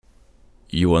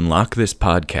You unlock this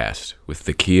podcast with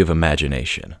the key of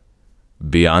imagination.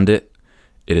 Beyond it,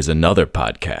 it is another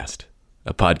podcast.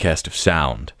 A podcast of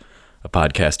sound, a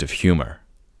podcast of humor,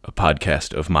 a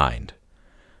podcast of mind.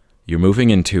 You're moving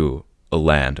into a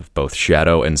land of both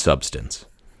shadow and substance,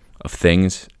 of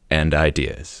things and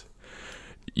ideas.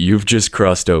 You've just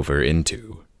crossed over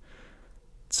into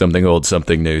something old,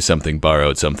 something new, something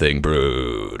borrowed, something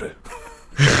brewed.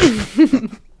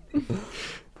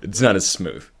 It's not as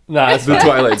smooth. Nah, The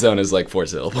Twilight Zone is like 4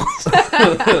 syllables.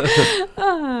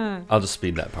 I'll just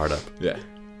speed that part up. Yeah.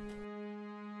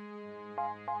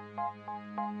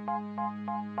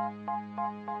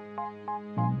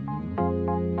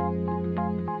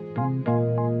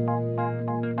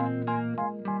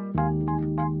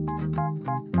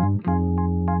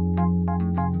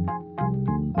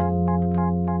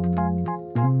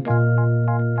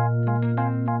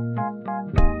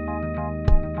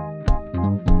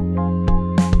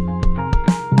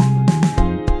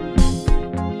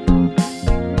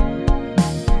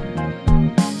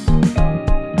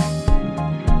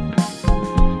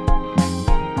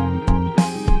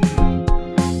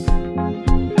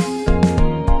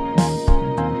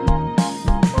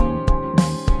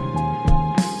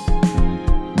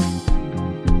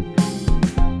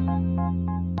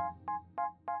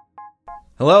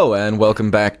 Hello, and welcome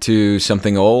back to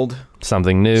Something Old,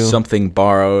 Something new, Something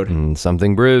Borrowed. and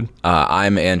something brewed.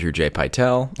 I'm Andrew J.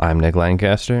 Pytel, I'm Nick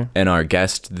Lancaster. and our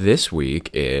guest this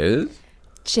week is...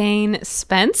 Jane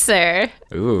Spencer.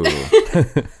 Ooh,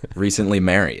 recently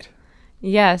married.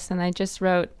 Yes, and I just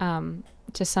wrote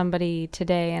to somebody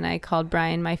today, and I called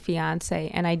Brian my fiance,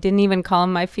 and I didn't even call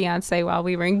him my fiance while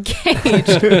we were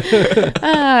engaged.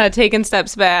 Taking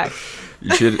steps back.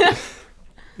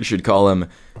 You should call him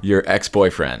your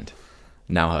ex-boyfriend,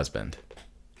 now husband.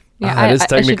 Yeah, That is I should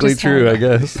technically just tell true, him. I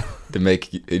guess.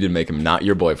 It did make him not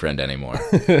your boyfriend anymore.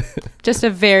 Just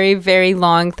a very, very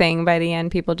long thing. By the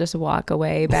end, people just walk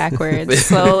away backwards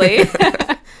slowly.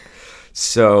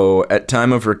 So, at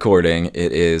time of recording,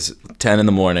 it is 10 in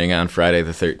the morning on Friday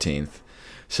the 13th.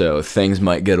 So, things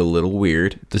might get a little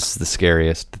weird. This is the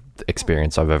scariest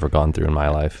experience I've ever gone through in my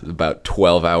life. About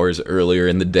 12 hours earlier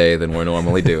in the day than we're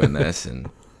normally doing this, and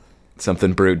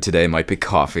something brewed today might be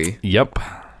coffee. Yep.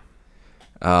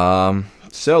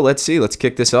 So let's see. Let's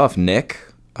kick this off. Nick,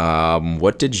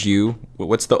 what's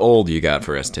the old you got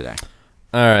for us today?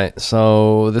 All right.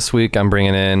 So this week I'm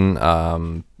bringing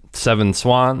in Seven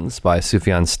Swans by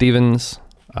Sufjan Stevens.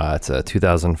 It's a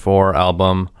 2004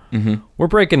 album. Mm-hmm. We're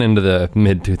breaking into the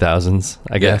mid-2000s,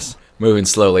 I guess. Moving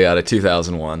slowly out of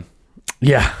 2001.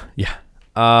 Yeah.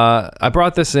 I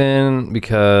brought this in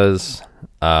because,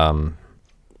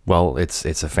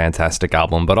 it's a fantastic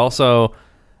album, but also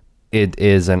it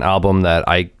is an album that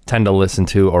I tend to listen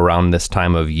to around this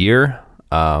time of year.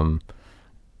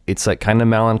 It's like kind of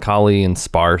melancholy and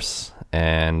sparse,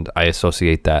 and I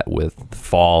associate that with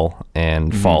fall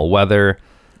and fall weather.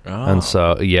 Oh. And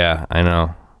so, yeah, I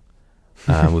know.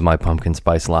 With my pumpkin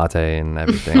spice latte and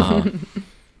everything.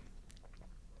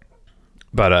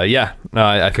 But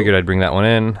I figured I'd bring that one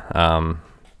in. Do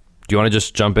you want to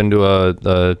just jump into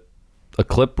a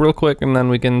clip real quick and then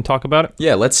we can talk about it?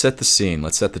 Yeah, let's set the scene.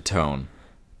 Let's set the tone.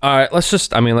 All right, let's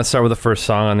start with the first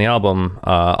song on the album,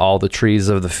 All the Trees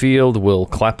of the Field Will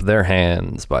Clap Their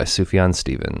Hands by Sufjan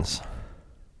Stevens.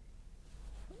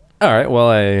 All right, well,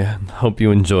 I hope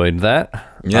you enjoyed that.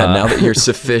 Yeah, now that you're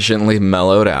sufficiently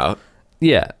mellowed out.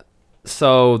 Yeah,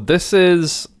 so this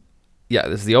is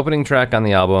the opening track on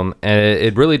the album, and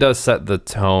it really does set the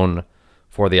tone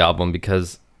for the album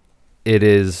because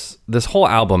this whole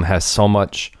album has so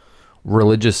much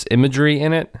religious imagery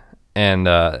in it, and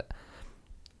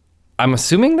I'm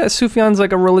assuming that Sufjan's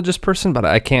like a religious person, but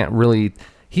I can't really.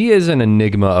 He is an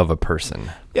enigma of a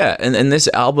person. Yeah, and this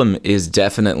album is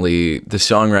definitely, the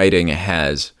songwriting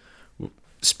has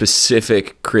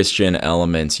specific Christian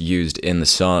elements used in the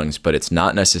songs, but it's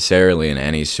not necessarily in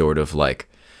any sort of like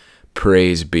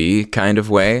praise be kind of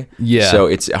way. Yeah. So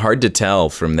it's hard to tell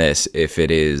from this if it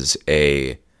is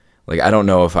I don't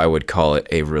know if I would call it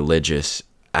a religious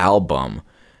album.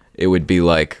 It would be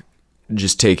like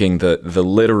just taking the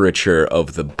literature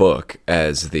of the book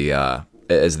as the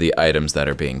items that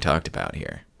are being talked about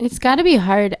here. It's got to be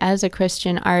hard as a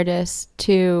Christian artist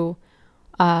to,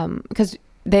 because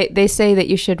they say that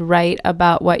you should write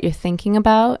about what you're thinking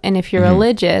about. And if you're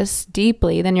religious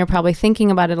deeply, then you're probably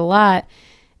thinking about it a lot.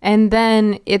 And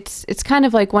then it's kind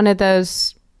of like one of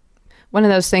those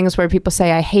things where people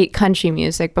say, I hate country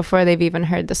music before they've even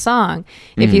heard the song.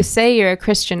 If you say you're a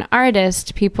Christian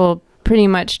artist, people pretty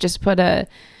much just put a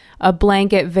a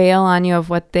blanket veil on you of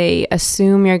what they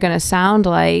assume you're going to sound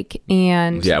like,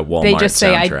 and Walmart they just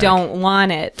say, soundtrack. I don't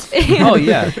want it. Oh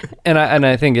yeah, and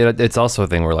I think it's also a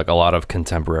thing where like a lot of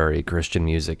contemporary Christian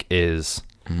music is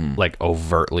like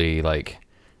overtly like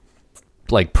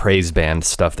praise band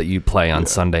stuff that you play on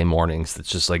Sunday mornings. That's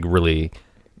just like really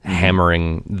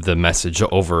hammering the message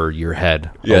over your head.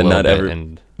 Yeah, not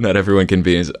everyone can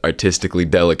be as artistically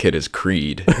delicate as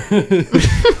Creed.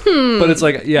 But it's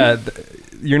like,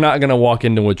 you're not gonna walk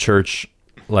into a church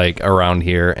like around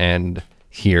here and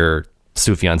hear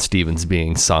Sufjan Stevens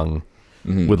being sung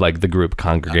with like the group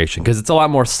congregation, because it's a lot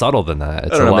more subtle than that.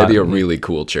 It's I don't know, maybe a really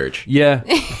cool church. Yeah.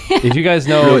 If you guys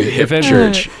know, Really hip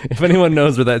church. if anyone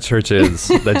knows where that church is,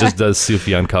 that just does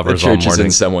Sufjan The covers all church is morning.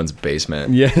 in someould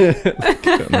basement. Yeah.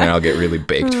 And then I'll get really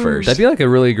baked first. That'd be like a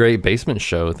really great basement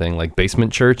show thing, like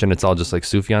Basement Church, and it's all just like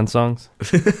Sufjan songs.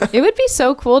 It would be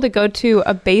so cool to go to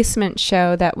a basement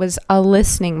show that was a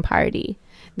listening party,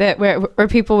 that where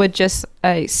people would just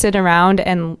sit around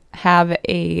and have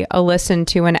a listen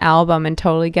to an album and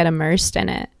totally get immersed in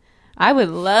it. I would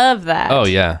love that. Oh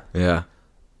yeah. Yeah.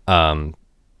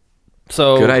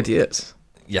 So Good ideas.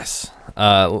 yes.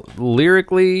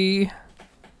 Lyrically,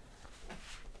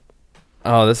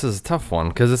 this is a tough one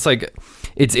because it's like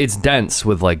it's dense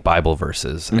with like Bible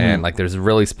verses, and like there's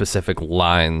really specific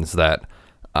lines that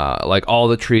like all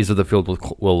the trees of the field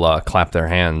will clap their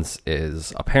hands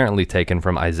is apparently taken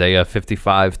from Isaiah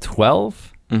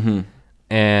 55:12.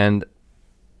 And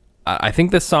I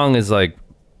think this song is like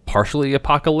partially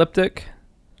apocalyptic.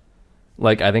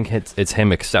 Like I think it's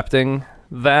him accepting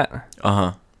that.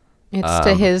 It's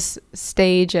to his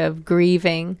stage of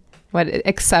grieving,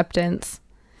 acceptance.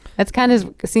 That's kind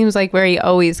of seems like where he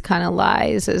always kind of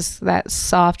lies, is that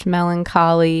soft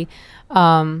melancholy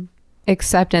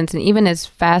acceptance. And even his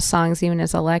fast songs, even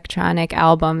his electronic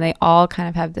album, they all kind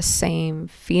of have the same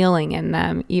feeling in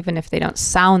them, even if they don't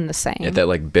sound the same. Yeah, that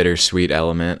like bittersweet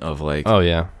element of like, Oh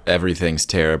yeah. everything's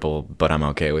terrible, but I'm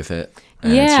okay with it.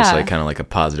 And it's just like kind of like a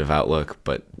positive outlook,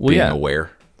 but being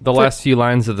aware. The last few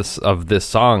lines of this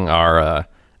song are,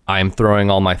 I'm throwing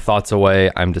all my thoughts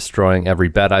away. I'm destroying every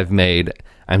bet I've made.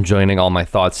 I'm joining all my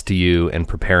thoughts to you and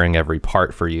preparing every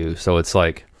part for you. So it's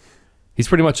like, he's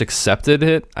pretty much accepted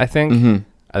it, I think.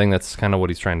 I think that's kind of what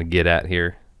he's trying to get at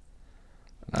here.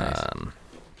 Nice.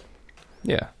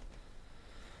 Yeah.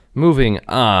 Moving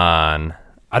on.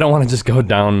 I don't want to just go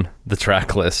down the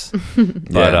track list,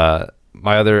 but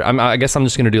I guess I'm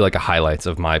just going to do like a highlights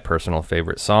of my personal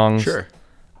favorite songs. Sure.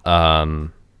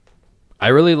 I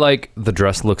really like The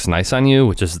Dress Looks Nice on You,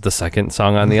 which is the second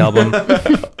song on the album.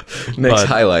 Next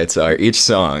highlights are each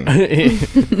song.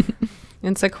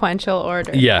 In sequential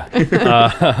order. Yeah.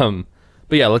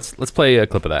 But yeah, let's play a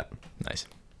clip of that. Nice.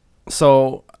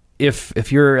 So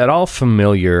if you're at all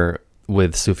familiar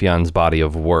with Sufjan's body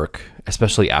of work,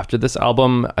 especially after this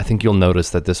album, I think you'll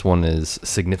notice that this one is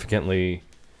significantly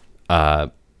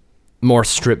more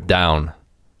stripped down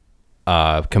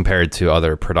compared to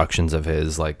other productions of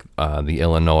his, like the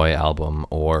Illinois album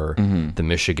or the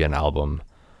Michigan album.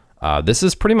 This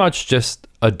is pretty much just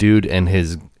a dude and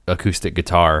his acoustic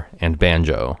guitar and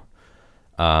banjo.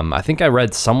 I think I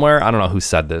read somewhere, I don't know who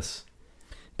said this,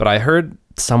 but I heard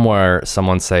somewhere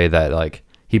someone say that like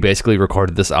he basically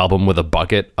recorded this album with a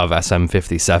bucket of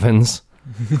SM57s,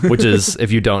 which is,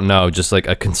 if you don't know, just like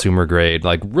a consumer grade,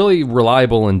 like really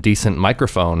reliable and decent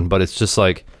microphone, but it's just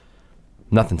like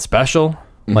nothing special,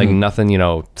 like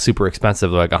nothing, super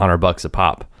expensive, like $100 a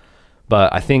pop.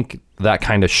 But I think that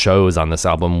kind of shows on this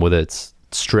album with its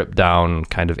stripped down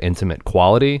kind of intimate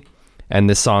quality. And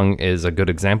this song is a good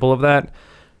example of that.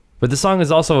 But the song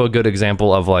is also a good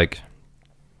example of like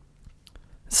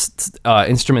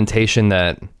instrumentation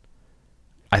that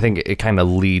I think it kind of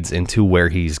leads into where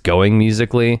he's going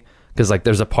musically. Because like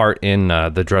there's a part in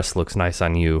The Dress Looks Nice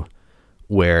on You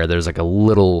where there's like a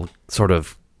little sort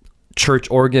of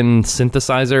church organ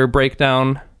synthesizer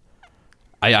breakdown.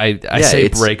 I say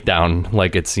breakdown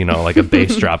like it's, like a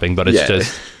bass dropping, but it's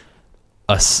just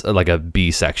like a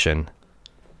B section.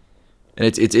 And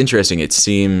it's interesting. It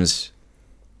seems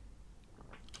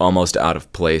almost out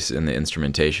of place in the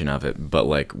instrumentation of it, but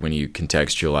like when you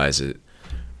contextualize it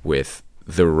with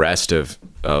the rest of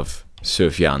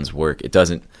Sufjan's work, it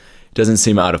doesn't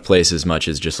seem out of place as much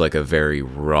as just like a very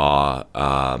raw,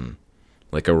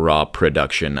 like a raw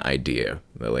production idea.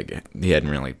 Like he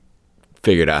hadn't really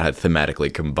figured out how to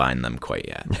thematically combine them quite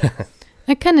yet.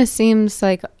 It kind of seems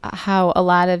like how a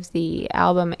lot of the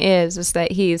album is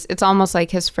that it's almost like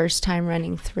his first time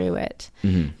running through it.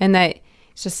 And that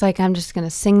it's just like, I'm just going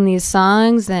to sing these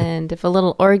songs, and if a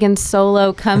little organ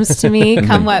solo comes to me,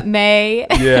 come what may.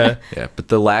 Yeah. Yeah, but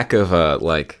the lack of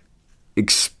like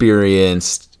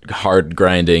experienced, hard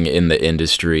grinding in the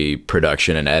industry,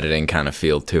 production and editing kind of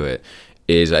feel to it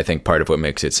is, I think, part of what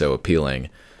makes it so appealing.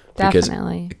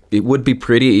 Definitely. Because it would be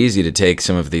pretty easy to take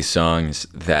some of these songs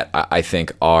that I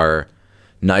think are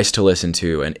nice to listen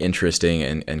to and interesting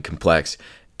and complex,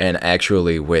 and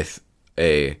actually with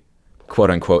a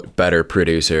quote-unquote better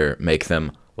producer make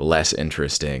them less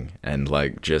interesting and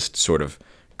like just sort of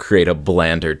create a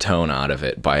blander tone out of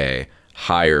it by a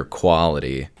higher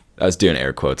quality. I was doing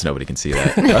air quotes. Nobody can see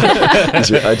that.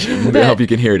 I hope you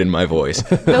can hear it in my voice.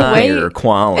 Higher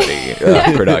quality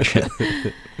production.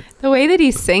 The way that he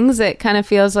sings it kind of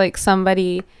feels like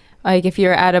somebody, like if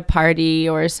you're at a party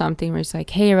or something where he's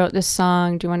like, hey, I wrote this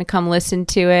song. Do you want to come listen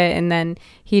to it? And then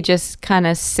he just kind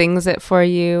of sings it for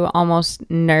you almost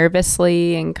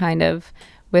nervously and kind of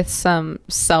with some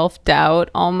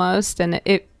self-doubt almost. And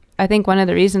I think one of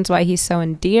the reasons why he's so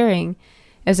endearing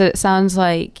is that it sounds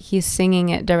like he's singing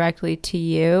it directly to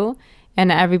you,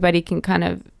 and everybody can kind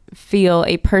of feel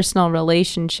a personal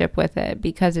relationship with it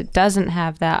because it doesn't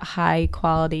have that high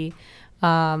quality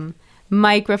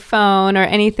microphone or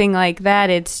anything like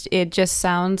that. It just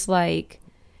sounds like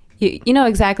you know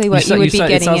exactly what you would be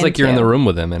getting into. It sounds like you're in the room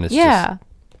with him, and it's just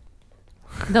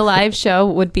the live show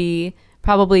would be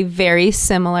probably very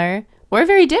similar or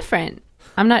very different.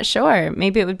 I'm not sure.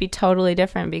 Maybe it would be totally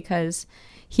different because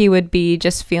he would be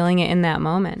just feeling it in that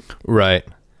moment. Right.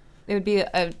 It would be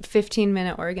a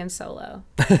 15-minute organ solo.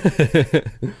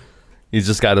 He's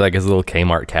just got like his little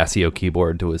Kmart Casio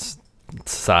keyboard to his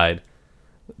side.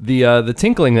 The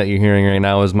tinkling that you're hearing right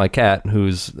now is my cat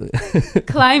who's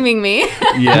climbing me.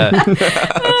 Yeah.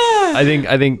 I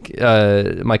think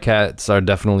my cats are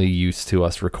definitely used to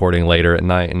us recording later at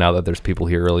night, and now that there's people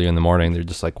here earlier in the morning, they're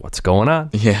just like, what's going on?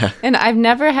 Yeah. And I've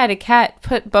never had a cat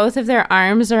put both of their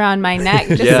arms around my neck,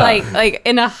 just like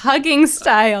in a hugging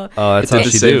style. Oh, that's how she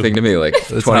did the same do. thing to me like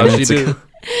That's 20 how minutes she ago. do.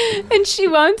 And she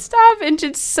won't stop, and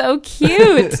it's so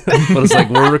cute. But it's like,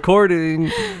 we're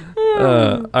recording.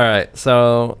 All right,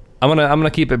 so I'm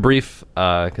gonna keep it brief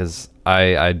because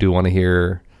I do want to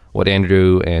hear what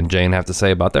Andrew and Jane have to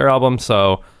say about their album.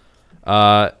 So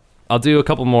I'll do a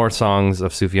couple more songs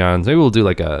of Sufjan's. Maybe we'll do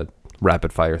like a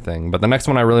rapid fire thing. But the next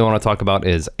one I really want to talk about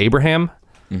is Abraham,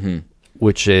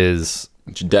 which is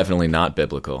definitely not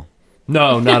biblical.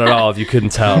 No, not at all. If you couldn't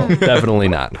tell, definitely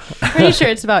not. Pretty sure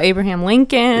it's about Abraham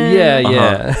Lincoln.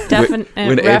 Yeah. Definite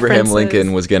when Abraham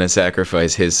Lincoln was going to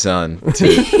sacrifice his son to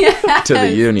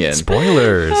the Union.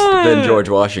 Spoilers. Then George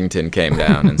Washington came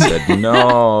down and said,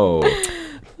 no.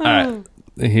 All right.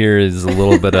 Here is a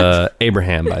little bit of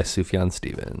Abraham by Sufjan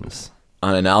Stevens.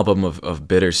 On an album of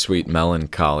bittersweet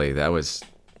melancholy, that was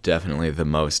definitely the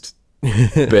most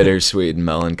bittersweet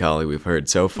melancholy we've heard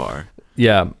so far.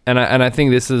 Yeah, and I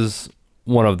think this is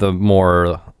one of the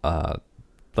more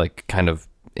like kind of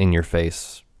in your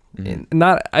face.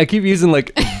 Not I keep using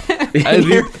like in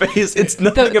your face. It's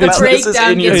nothing about this is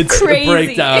in your It's crazy. The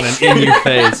breakdown and in your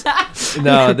face.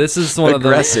 No, this is one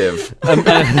aggressive. of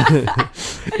the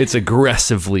It's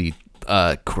aggressively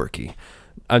quirky.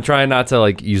 I'm trying not to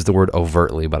like use the word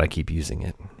overtly, but I keep using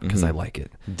it because I like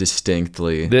it.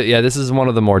 Distinctly. This is one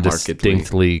of the more Markedly.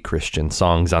 distinctly Christian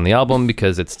songs on the album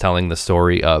because it's telling the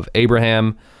story of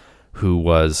Abraham, who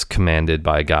was commanded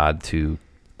by God to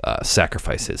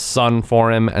sacrifice his son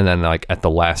for him, and then like at the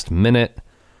last minute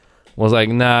was like,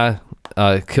 nah,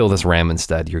 kill this ram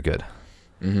instead. You're good.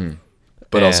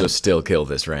 But also still kill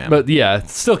this ram. But yeah,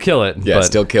 still kill it. Yeah, but,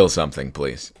 still kill something,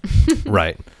 please.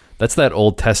 Right. That's that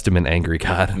Old Testament angry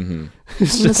God.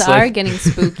 It's It's just are like, getting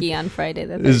spooky on Friday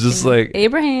the 13th. It's just like-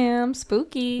 Abraham,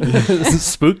 spooky.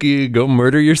 spooky. Go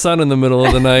murder your son in the middle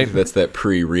of the night. That's that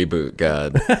pre-reboot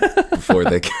God before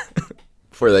they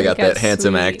got that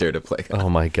handsome sweet. actor to play. Oh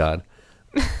my God.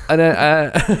 And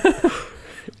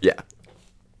Yeah.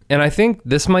 And I think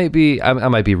this might be, I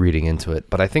might be reading into it,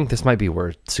 but I think this might be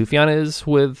where Sufjan is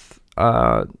with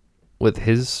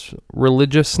his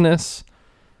religiousness.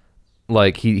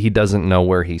 Like he doesn't know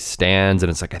where he stands, and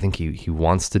it's like I think he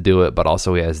wants to do it, but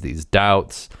also he has these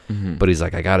doubts. But he's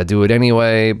like, I got to do it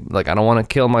anyway. Like I don't want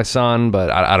to kill my son, but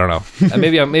I don't know. And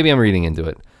maybe I'm reading into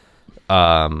it.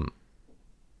 But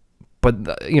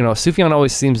Sufjan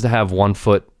always seems to have one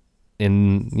foot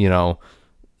in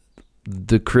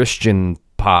the Christian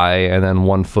pie and then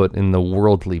one foot in the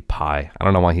worldly pie. I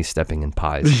don't know why he's stepping in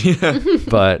pies,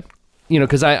 but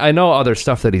because I know other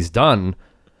stuff that he's done.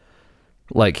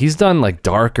 Like he's done like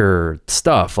darker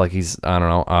stuff. Like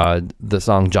the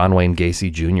song John Wayne Gacy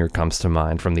Jr. comes to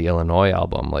mind from the Illinois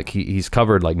album. Like he's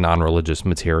covered like non-religious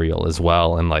material as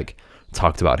well, and like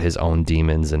talked about his own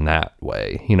demons in that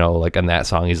way. Like in that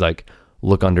song, he's like,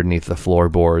 look underneath the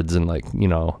floorboards and like, you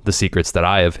know, the secrets that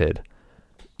I have hid,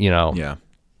 you know? Yeah.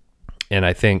 And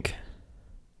I think,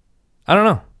 I don't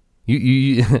know.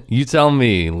 You tell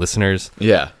me, listeners.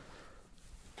 Yeah.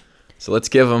 So let's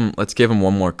give him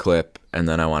one more clip, and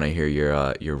then I want to hear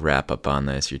your wrap up on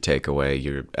this, your takeaway,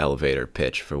 your elevator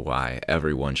pitch for why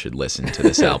everyone should listen to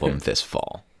this album this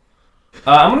fall.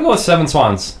 I'm gonna go with Seven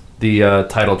Swans, the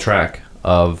title track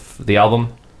of the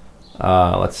album.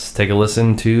 Let's take a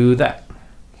listen to that.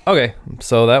 Okay,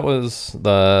 so that was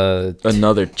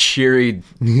another cheery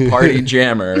party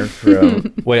jammer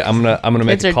from. Wait, I'm gonna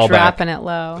make Kids a are callback. dropping it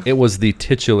low. It was the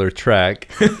titular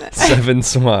track, Seven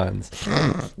Swans.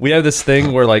 We have this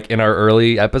thing where, like, in our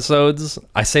early episodes,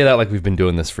 I say that like we've been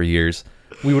doing this for years.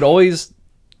 We would always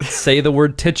say the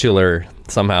word titular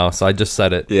somehow, so I just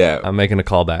said it. Yeah. I'm making a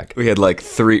callback. We had like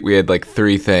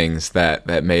three things that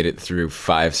made it through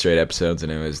 5 straight episodes,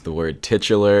 and it was the word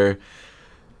titular,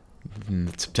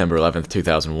 September 11th,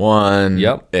 2001.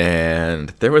 Yep. And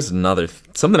there was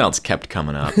something else kept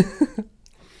coming up.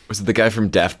 Was it the guy from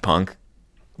Daft Punk?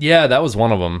 Yeah, that was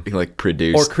one of them. He like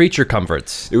produced. Or Creature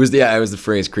Comforts. It was the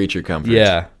phrase creature comforts.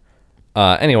 Yeah.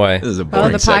 Anyway. This is a Oh,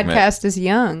 boring the segment. podcast is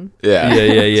young. Yeah.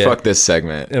 Yeah. Fuck this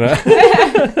segment. You know?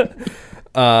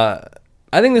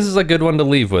 I think this is a good one to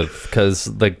leave with, because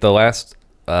like the last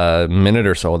minute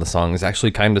or so of the song is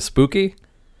actually kind of spooky,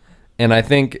 and I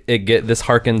think this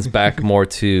harkens back more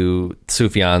to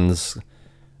Sufjan's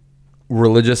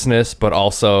religiousness, but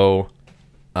also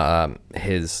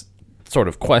his sort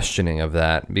of questioning of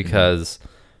that, because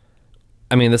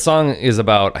I mean the song is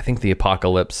about, I think, the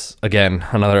apocalypse. Again,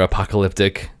 another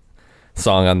apocalyptic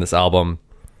song on this album,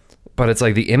 but it's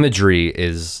like the imagery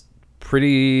is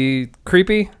pretty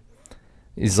creepy.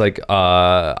 He's like,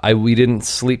 we didn't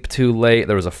sleep too late.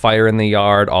 There was a fire in the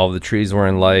yard. All of the trees were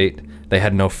in light. They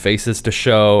had no faces to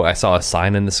show. I saw a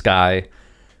sign in the sky.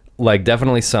 Like,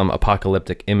 definitely some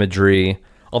apocalyptic imagery.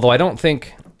 Although I don't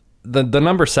think the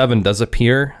number 7 does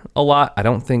appear a lot. I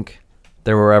don't think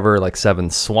there were ever like 7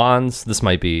 swans. This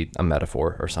might be a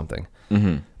metaphor or something.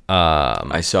 Mm-hmm.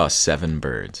 I saw 7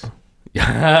 birds.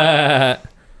 I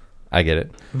get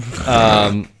it.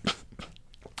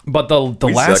 But the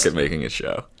we last suck at making a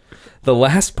show. The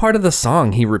last part of the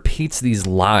song, he repeats these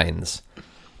lines,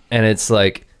 and it's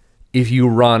like, if you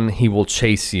run, he will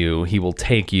chase you. He will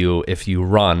take you. If you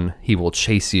run, he will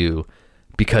chase you,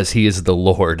 because he is the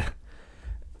Lord.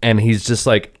 And he's just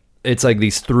like, it's like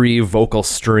these 3 vocal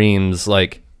streams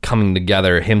like coming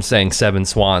together. Him saying 7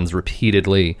 swans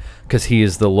repeatedly, because he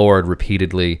is the Lord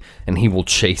repeatedly, and he will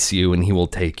chase you and he will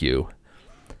take you.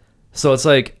 So it's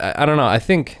like, I don't know. I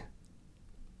think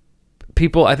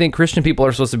Christian people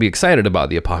are supposed to be excited about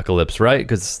the apocalypse, right?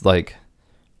 Because like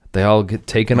they all get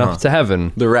taken up to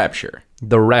heaven. The rapture.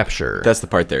 That's the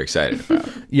part they're excited about.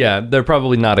 Yeah, they're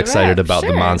probably not excited about the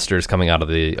Rapture. monsters coming out of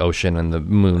the ocean and the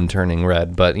moon turning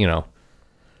red, but you know.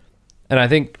 And I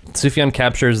think Sufjan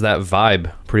captures that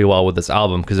vibe pretty well with this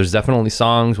album, because there's definitely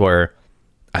songs where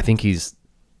I think he's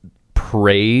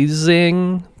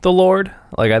praising the Lord.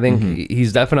 Like, I think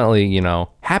he's definitely, you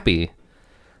know, happy.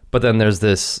 But then there's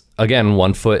this, again,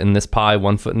 one foot in this pie,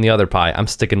 one foot in the other pie. I'm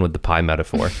sticking with the pie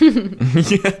metaphor.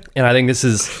 And I think this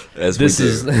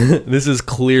is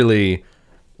clearly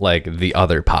like the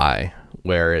other pie,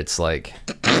 where it's like,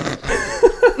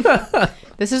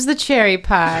 This is the cherry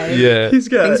pie. yeah, Things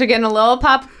are getting a little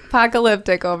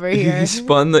apocalyptic over here. He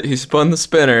spun the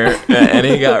spinner, and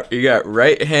he got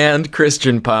right hand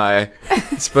Christian pie.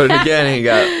 He spun it again, and he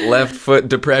got left foot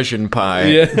depression pie.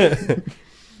 yeah.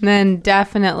 And then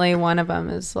definitely one of them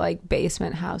is like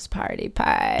basement house party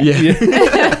pie.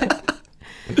 Yeah.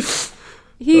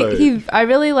 I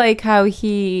really like how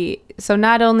so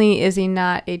not only is he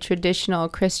not a traditional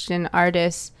Christian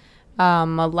artist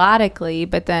melodically,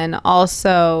 but then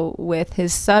also with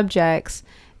his subjects,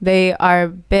 they are a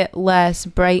bit less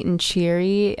bright and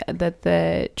cheery that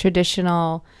the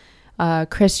traditional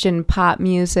Christian pop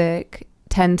music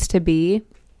tends to be.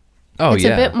 Oh, It's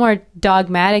yeah. a bit more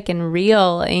dogmatic and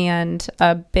real, and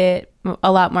a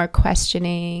lot more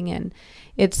questioning, and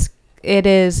it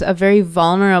is a very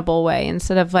vulnerable way.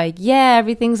 Instead of like, yeah,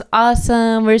 everything's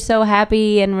awesome, we're so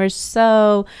happy and we're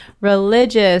so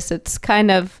religious, it's kind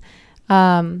of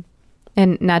and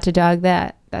not to dog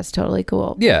that's totally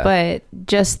cool. Yeah. But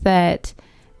just that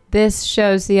this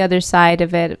shows the other side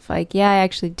of it, of like, yeah, I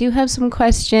actually do have some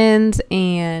questions,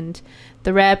 and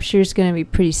the rapture is going to be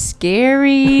pretty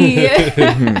scary.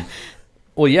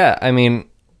 Well, yeah, I mean,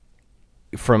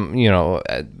 from, you know,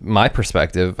 my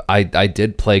perspective, I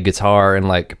did play guitar in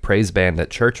like praise band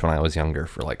at church when I was younger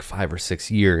for like 5 or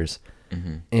 6 years.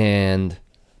 And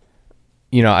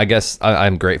I guess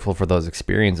I'm grateful for those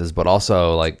experiences, but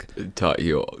also like It taught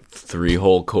you 3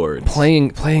 whole chords.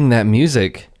 playing that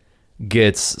music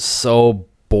gets so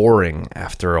boring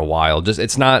after a while. Just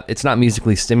it's not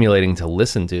musically stimulating to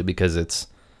listen to because it's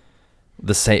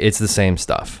the same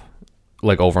stuff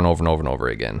like over and over and over and over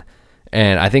again.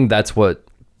 And I think that's why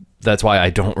I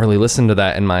don't really listen to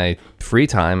that in my free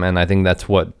time, and I think that's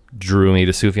what drew me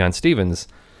to Sufjan Stevens,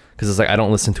 because it's like I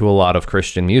don't listen to a lot of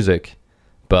Christian music,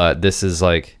 but this is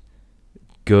like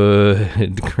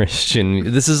good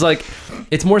Christian. This is like,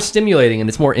 it's more stimulating and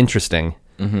it's more interesting.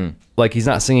 Mm-hmm. Like he's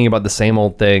not singing about the same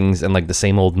old things and like the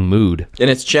same old mood. And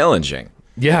it's challenging.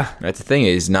 Yeah. That's the thing,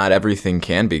 is not everything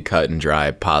can be cut and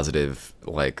dry, positive.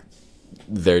 Like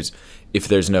if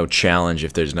there's no challenge,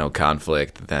 if there's no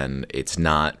conflict, then it's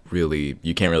not really,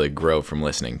 you can't really grow from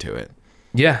listening to it.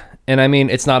 Yeah. And I mean,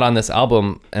 it's not on this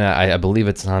album, and I believe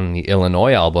it's on the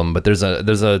Illinois album, but there's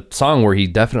a song where he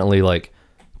definitely like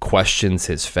questions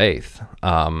his faith.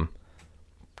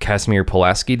 Casimir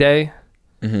Pulaski Day,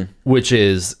 which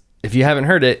is, if you haven't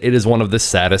heard it, it is one of the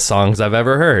saddest songs I've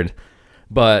ever heard.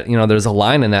 But, there's a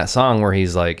line in that song where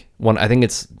he's like, I think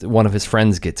it's one of his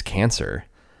friends gets cancer.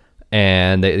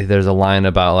 And there's a line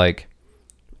about like,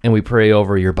 and we pray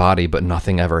over your body, but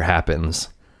nothing ever happens.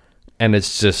 And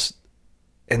it's just,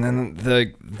 and then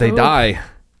they die.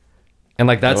 And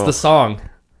like, that's the song.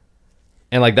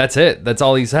 And like, that's it. That's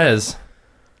all he says.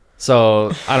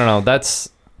 So I don't know. That's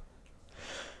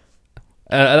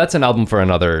an album for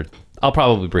another. I'll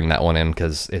probably bring that one in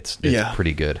because it's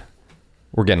pretty good.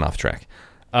 We're getting off track.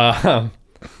 So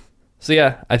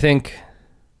yeah, I think.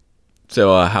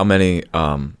 So how many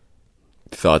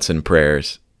thoughts and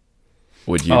prayers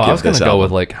would you give this album? I was going to go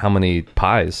with like how many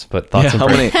pies, but thoughts and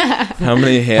prayers. How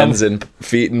many hands and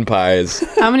feet and pies?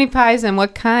 How many pies and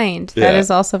what kind? That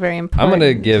is also very important. I'm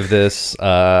going to give this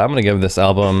album,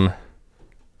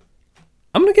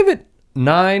 I'm going to give it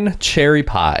 9 cherry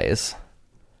pies.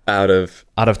 Out of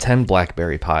 10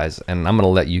 blackberry pies, and I'm going to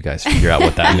let you guys figure out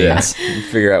what that means.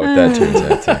 Figure out what that turns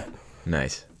out to.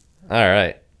 Nice. All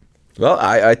right. Well,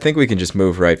 I think we can just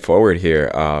move right forward here.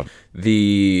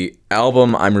 The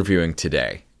album I'm reviewing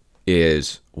today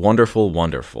is Wonderful,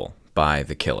 Wonderful by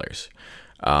The Killers.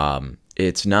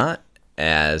 It's not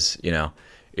as,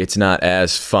 it's not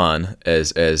as fun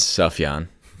as Sufjan.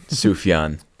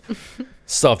 Sufjan.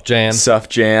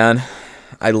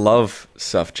 I love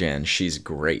Sufjan. She's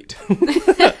great.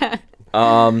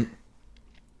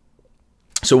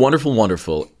 So Wonderful,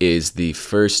 Wonderful is the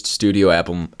first studio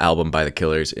album by The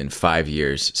Killers in 5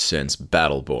 years since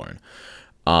Battleborn.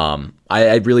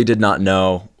 I really did not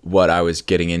know what I was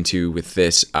getting into with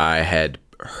this. I had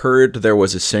heard there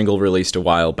was a single released a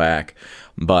while back,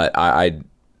 but I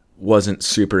wasn't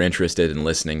super interested in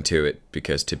listening to it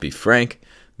because, to be frank,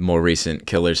 more recent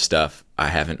Killers stuff I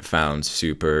haven't found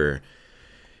super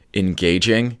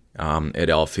engaging. It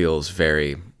all feels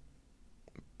very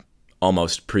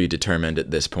almost predetermined at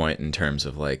this point in terms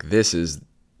of like, this is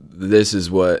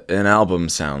what an album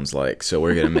sounds like, so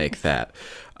we're gonna make that.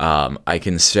 I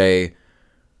can say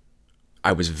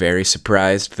I was very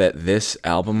surprised that this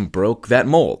album broke that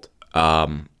mold.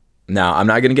 Now, I'm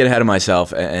not going to get ahead of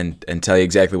myself and tell you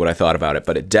exactly what I thought about it,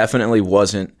 but it definitely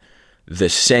wasn't the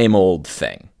same old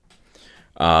thing.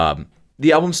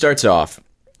 The album starts off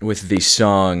with the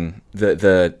song,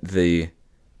 the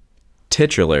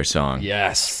titular song.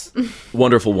 Yes.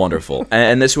 Wonderful, Wonderful.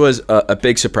 And this was a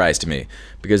big surprise to me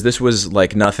because this was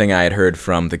like nothing I had heard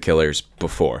from The Killers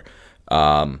before.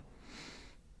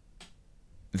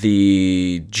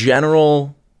 The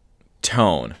general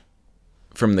tone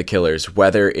from The Killers,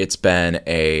 whether it's been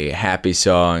a happy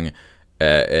song,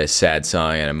 a sad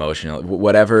song, an emotional,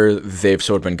 whatever they've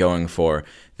sort of been going for,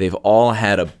 they've all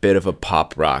had a bit of a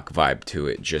pop rock vibe to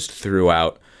it just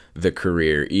throughout the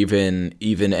career. Even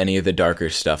any of the darker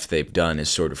stuff they've done is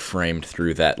sort of framed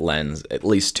through that lens, at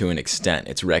least to an extent.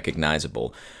 It's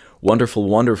recognizable. Wonderful,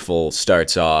 Wonderful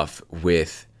starts off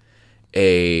with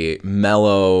a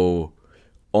mellow,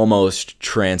 almost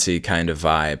trancey kind of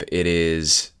vibe. It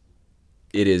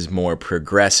is more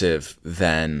progressive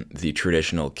than the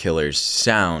traditional Killers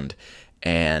sound,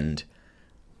 and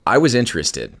I was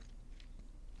interested.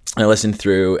 I listened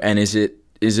through, and is it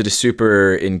a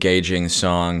super engaging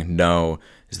song? No.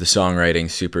 Is the songwriting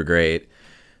super great?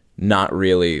 Not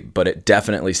really, but it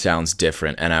definitely sounds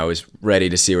different, and I was ready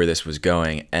to see where this was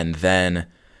going. And then,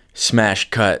 smash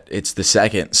cut, it's the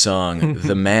second song,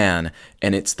 The Man,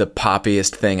 and it's the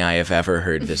poppiest thing I have ever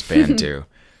heard this band do.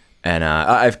 And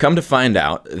I've come to find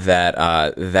out that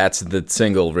that's the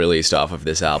single released off of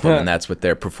this album, and that's what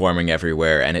they're performing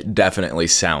everywhere, and it definitely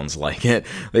sounds like it.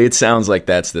 It sounds like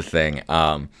that's the thing.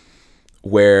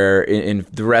 where in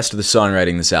the rest of the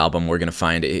songwriting this album, we're going to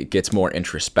find it gets more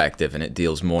introspective and it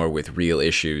deals more with real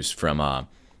issues from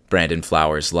Brandon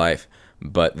Flowers' life.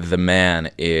 But The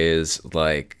Man is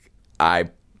like,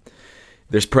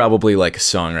 there's probably like a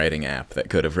songwriting app that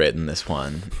could have written this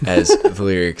one. As the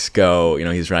lyrics go,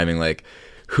 he's rhyming like,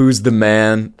 who's the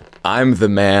man? I'm the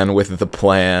man with the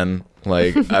plan.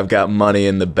 Like, I've got money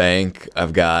in the bank.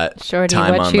 I've got Shorty,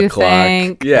 time what on you the clock.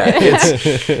 think? Yeah,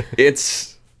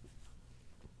 it's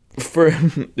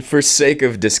for sake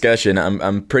of discussion,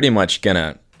 I'm pretty much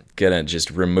gonna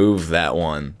just remove that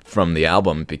one from the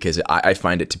album because I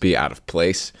find it to be out of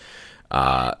place.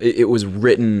 It was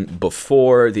written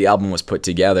before the album was put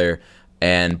together,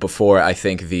 and before I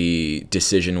think the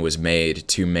decision was made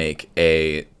to make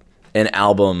an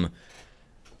album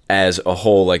as a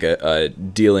whole, like a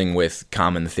dealing with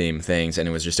common theme things, and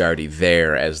it was just already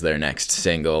there as their next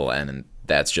single, and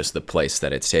that's just the place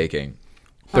that it's taking.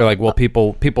 They're like, well,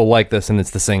 people like this, and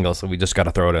it's the single, so we just got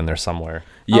to throw it in there somewhere.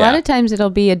 A lot of times it'll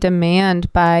be a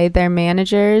demand by their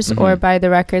managers or by the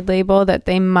record label that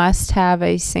they must have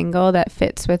a single that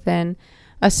fits within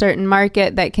a certain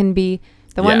market that can be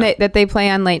the one that they play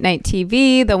on late night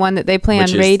TV, the one that they play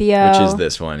on radio. Which is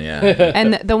this one, yeah.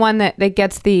 And the one that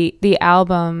gets the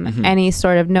album any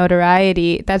sort of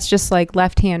notoriety. That's just like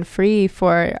Left Hand Free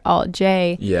for Alt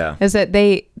J. Yeah. Is that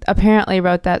they apparently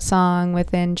wrote that song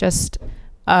within just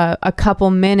a couple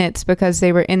minutes because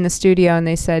they were in the studio and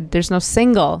they said there's no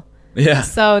single. Yeah.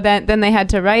 So then they had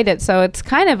to write it. So it's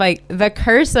kind of like the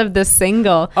curse of the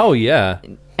single. Oh yeah.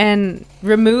 And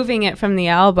removing it from the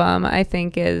album, I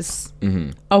think, is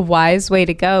a wise way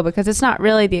to go because it's not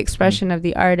really the expression of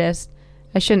the artist.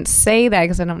 I shouldn't say that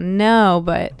because I don't know,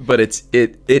 but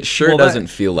it sure doesn't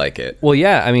feel like it. Well,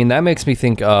 yeah. I mean, that makes me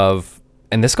think of,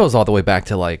 and this goes all the way back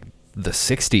to like the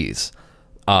 '60s.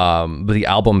 The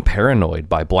album Paranoid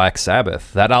by Black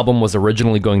Sabbath. That album was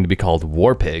originally going to be called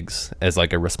War Pigs as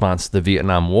like a response to the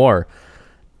Vietnam War.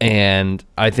 And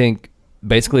I think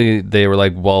basically they were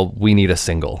like, well, we need a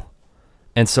single.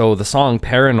 And so the song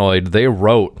Paranoid, they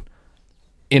wrote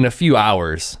in a few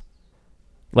hours,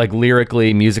 like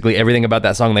lyrically, musically, everything about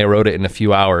that song, they wrote it in a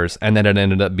few hours. And then it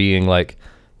ended up being like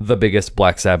the biggest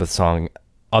Black Sabbath song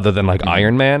other than like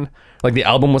Iron Man. Like the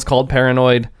album was called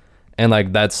Paranoid. And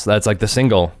like that's like the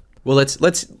single. Well,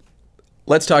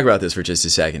 let's talk about this for just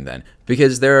a second then,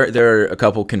 because there are a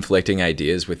couple conflicting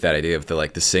ideas with that idea of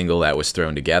the single that was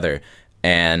thrown together,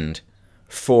 and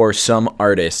for some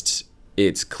artists,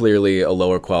 it's clearly a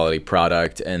lower quality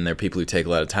product, and there are people who take a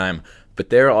lot of time. But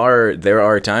there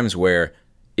are times where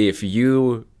if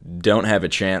you don't have a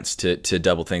chance to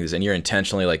double things, and you're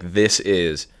intentionally like, this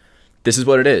is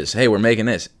what it is. Hey, we're making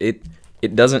this.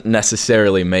 It doesn't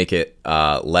necessarily make it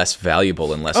less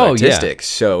valuable and less artistic.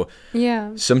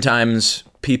 Yeah. So sometimes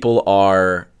people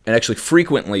are, and actually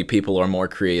frequently people are more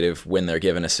creative when they're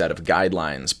given a set of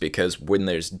guidelines, because when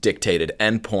there's dictated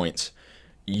endpoints,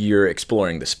 you're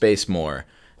exploring the space more.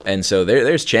 And so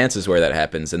there's chances where that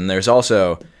happens. And there's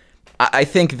also, I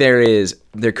think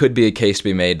there could be a case to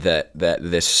be made that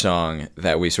this song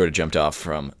that we sort of jumped off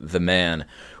from, The Man,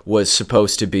 was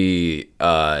supposed to be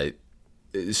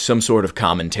some sort of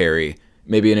commentary,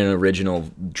 maybe in an original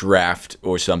draft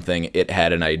or something. It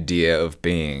had an idea of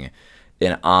being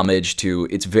an homage to,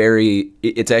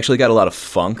 it's actually got a lot of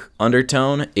funk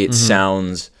undertone. It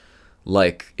sounds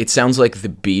like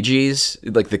the Bee Gees,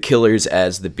 like the Killers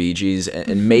as the Bee Gees,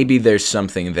 and maybe there's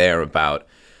something there about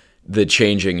the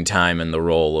changing time and the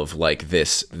role of like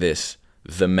this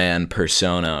the man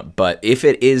persona. But if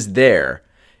it is there,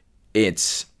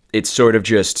 it's sort of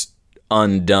just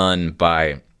undone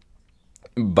by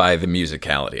the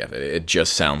musicality of it. It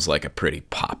just sounds like a pretty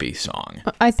poppy song.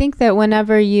 I think that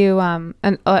whenever you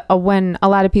when a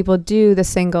lot of people do the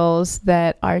singles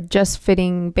that are just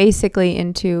fitting basically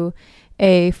into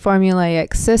a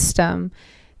formulaic system,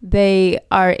 they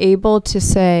are able to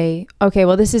say, okay,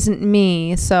 well, this isn't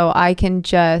me, so I can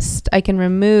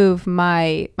remove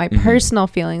my personal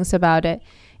feelings about it,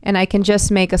 and I can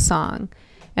just make a song.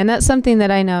 And that's something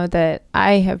that I know that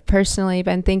I have personally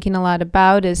been thinking a lot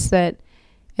about, is that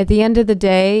at the end of the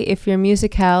day, if your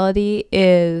musicality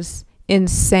is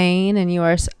insane and you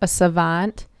are a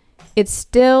savant, it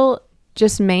still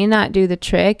just may not do the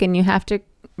trick, and you have to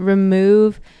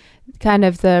remove kind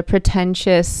of the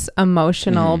pretentious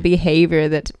emotional behavior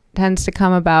that tends to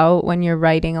come about when you're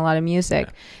writing a lot of music,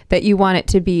 that you want it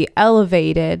to be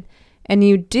elevated. And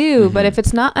you do, but if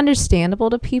it's not understandable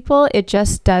to people, it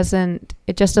just doesn't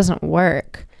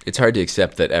work. It's hard to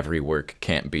accept that every work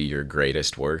can't be your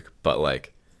greatest work, but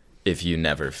like if you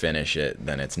never finish it,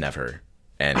 then it's never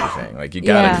anything. Like you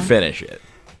gotta finish it.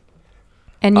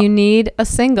 and you need a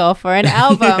single for an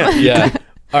album. Yeah.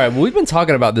 All right. Well, we've been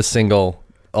talking about this single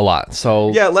a lot,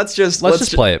 so Yeah, let's just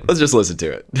play it. Let's just listen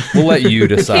to it. we'll let you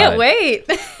decide. Can't wait.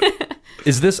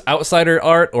 Is this outsider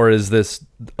art, or is this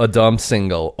a dumb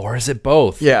single, or is it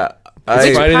both? Yeah.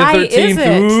 It's Friday pie the is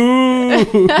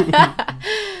 13th. Ooh.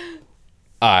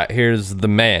 All right, here's The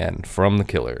Man from The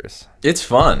Killers. It's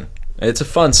fun. It's a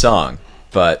fun song,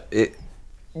 but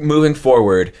moving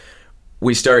forward,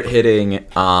 we start hitting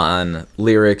on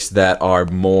lyrics that are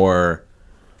more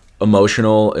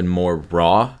emotional and more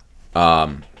raw.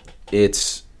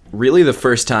 It's really the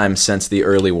first time since the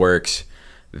early works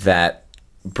that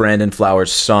Brandon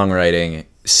Flowers' songwriting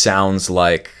sounds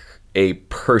like a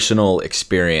personal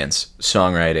experience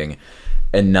songwriting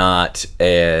and not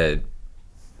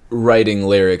writing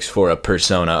lyrics for a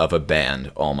persona of a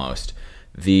band almost.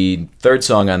 The third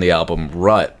song on the album,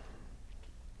 Rut,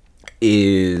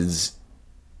 is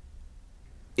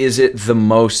it the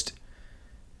most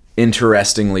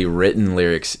interestingly written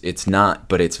lyrics? It's not,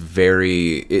 but it's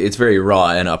very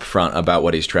raw and upfront about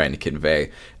what he's trying to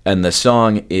convey. And the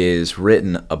song is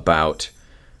written about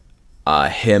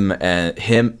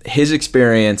his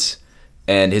experience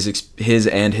and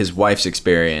his wife's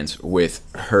experience with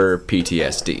her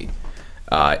PTSD.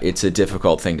 It's a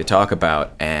difficult thing to talk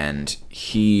about, and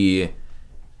he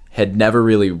had never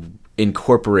really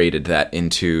incorporated that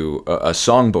into a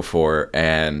song before,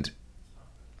 and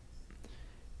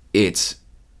it's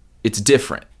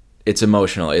different. It's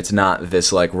emotional. It's not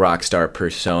this like rock star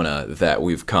persona that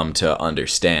we've come to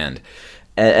understand.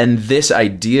 And this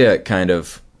idea kind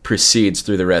of proceeds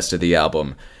through the rest of the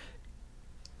album.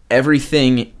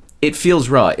 Everything, it feels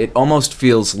raw. It almost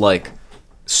feels like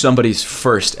somebody's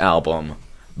first album,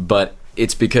 but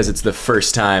it's because it's the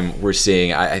first time we're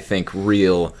seeing, I think,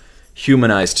 real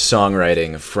humanized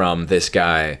songwriting from this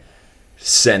guy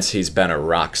since he's been a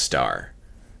rock star.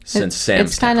 Since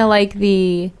Sam's It's kind of like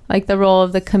the role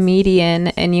of the comedian,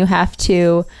 and you have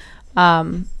to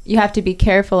be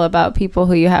careful about people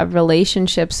who you have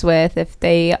relationships with. If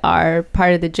they are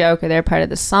part of the joke or they're part of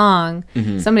the song,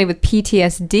 somebody with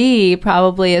PTSD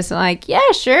probably is like,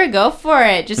 yeah, sure, go for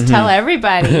it, just tell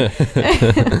everybody.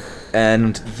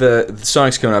 And the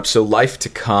song's coming up. So Life to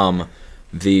Come,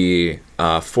 the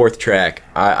fourth track,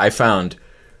 I found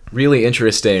really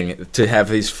interesting to have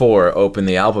these four open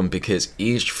the album because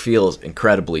each feels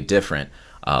incredibly different.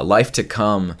 Life to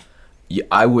Come,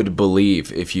 I would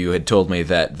believe if you had told me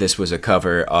that this was a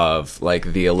cover of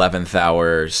like the 11th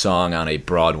Hour song on a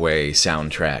Broadway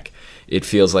soundtrack. It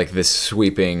feels like this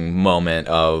sweeping moment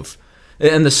of,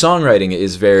 and the songwriting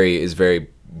is very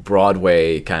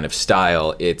Broadway kind of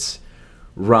style. It's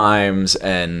rhymes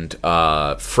and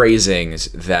phrasings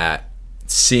that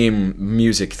seem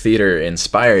music theater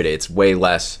inspired. It's way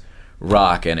less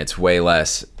rock and it's way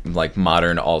less like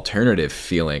modern alternative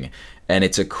feeling, and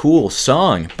it's a cool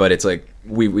song, but it's like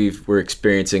we're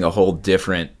experiencing a whole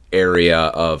different area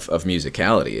of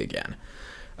musicality again.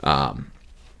 And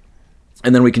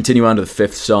then we continue on to the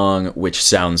fifth song, which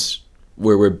sounds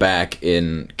where we're back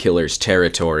in Killers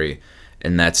territory,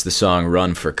 and that's the song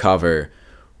Run for Cover,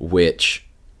 which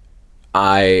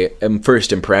I,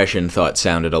 first impression, thought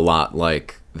sounded a lot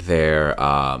like their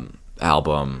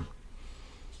album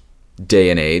Day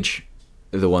and Age,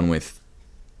 the one with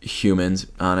humans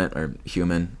on it, or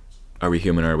human. Are we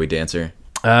human or are we dancer?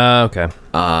 Okay.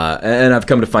 And I've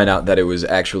come to find out that it was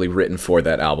actually written for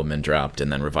that album and dropped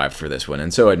and then revived for this one,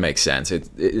 and so it makes sense.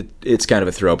 It's kind of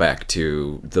a throwback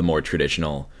to the more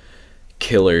traditional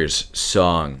Killers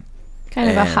song. Kind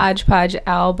of a hodgepodge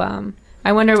album.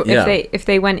 I wonder if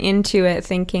they went into it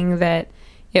thinking that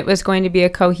it was going to be a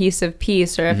cohesive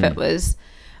piece, or if it was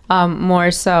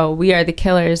more so, we are the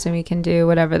Killers and we can do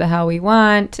whatever the hell we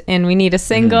want, and we need a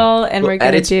single, and we're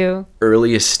going to do...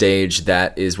 earliest stage,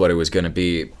 that is what it was going to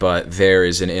be, but there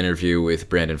is an interview with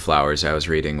Brandon Flowers I was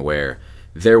reading where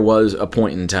there was a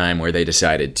point in time where they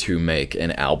decided to make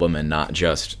an album and not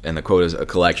just, and the quote is, a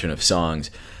collection of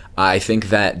songs. I think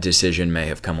that decision may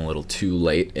have come a little too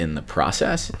late in the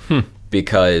process,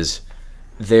 because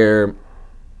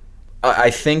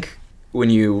I think when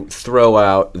you throw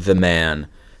out The Man,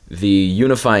 the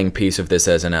unifying piece of this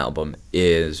as an album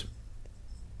is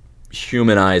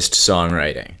humanized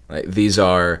songwriting. Like, these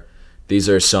are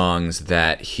songs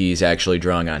that he's actually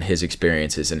drawing on his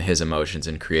experiences and his emotions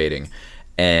in creating,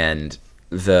 and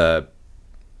the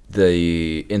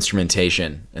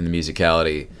instrumentation and the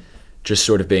musicality just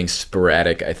sort of being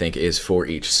sporadic, I think, is for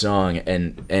each song,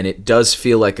 and it does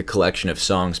feel like a collection of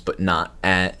songs, but not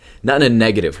in a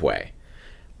negative way.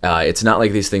 It's not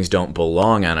like these things don't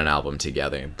belong on an album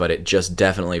together, but it just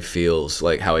definitely feels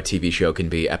like how a TV show can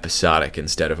be episodic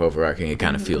instead of overarching. It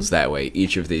kind of feels that way.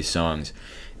 Each of these songs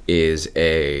is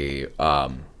a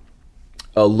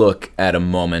look at a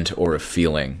moment or a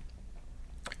feeling.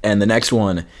 And the next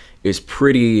one is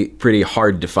pretty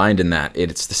hard to find in that.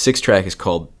 It's the 6th track is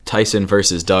called Tyson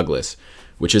versus Douglas,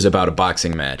 which is about a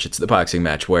boxing match. It's the boxing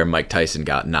match where Mike Tyson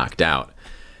got knocked out.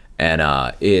 And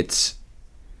it's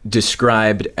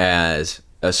described as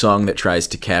a song that tries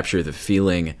to capture the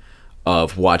feeling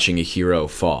of watching a hero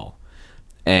fall.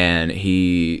 And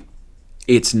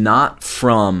it's not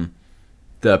from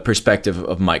the perspective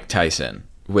of Mike Tyson,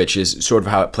 which is sort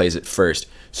of how it plays at first.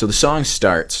 So the song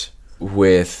starts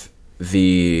with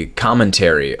the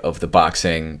commentary of the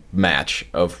boxing match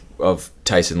of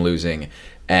Tyson losing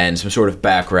and some sort of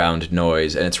background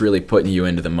noise, and it's really putting you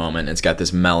into the moment. It's got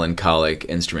this melancholic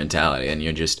instrumentality, and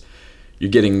you're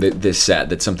getting this set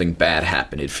that something bad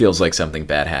happened. It feels like something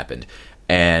bad happened,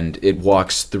 and it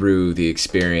walks through the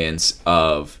experience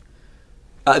of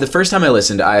the first time I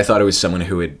listened, I thought it was someone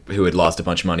who had lost a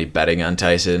bunch of money betting on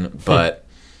Tyson, but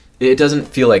it doesn't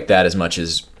feel like that as much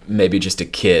as maybe just a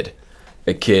kid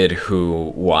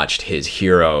who watched his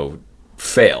hero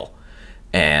fail.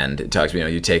 And it talks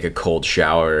about, you take a cold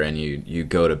shower and you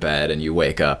go to bed and you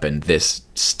wake up and this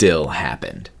still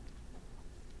happened.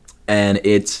 And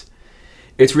it's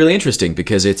really interesting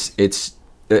because it's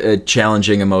a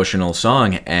challenging emotional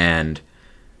song, and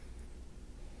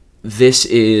this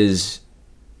is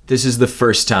the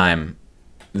first time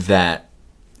that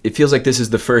it feels like this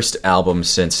is the first album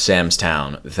since Sam's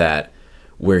Town that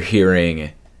we're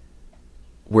hearing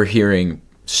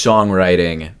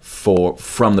songwriting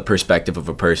from the perspective of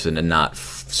a person and not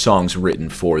songs written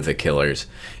for the Killers.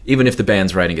 Even if the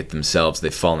band's writing it themselves,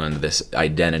 they've fallen into this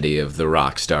identity of the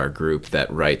rock star group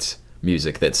that writes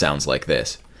music that sounds like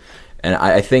this. And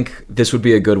I think this would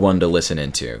be a good one to listen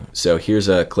into. So here's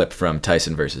a clip from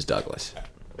Tyson versus Douglas.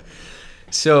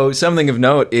 So something of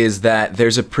note is that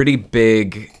there's a pretty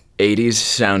big 80s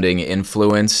sounding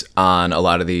influence on a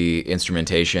lot of the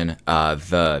instrumentation.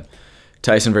 The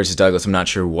Tyson versus Douglas, I'm not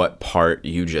sure what part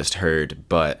you just heard,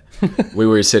 but we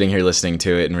were sitting here listening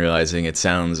to it and realizing it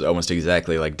sounds almost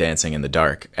exactly like Dancing in the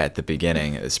Dark at the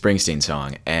beginning, a Springsteen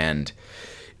song. And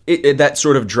that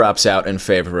sort of drops out in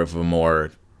favor of a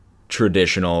more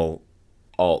traditional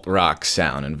alt rock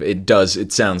sound. And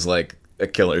it sounds like a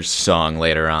Killers song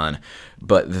later on.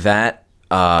 But that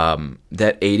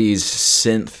 80s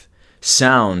synth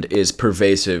sound is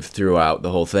pervasive throughout the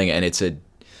whole thing, and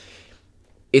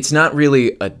it's not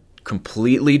really a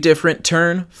completely different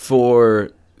turn for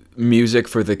music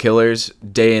for the Killers.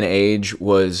 Day and Age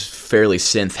was fairly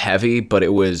synth heavy, but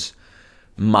it was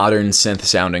modern synth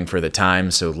sounding for the time,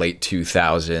 so late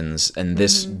 2000s, and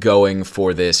this going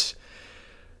for this,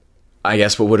 I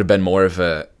guess what would have been more of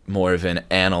an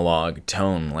analog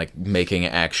tone, like making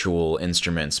actual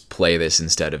instruments play this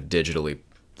instead of digitally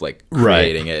like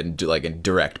creating it and like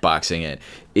direct boxing it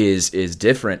is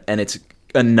different. And it's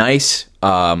a nice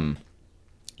not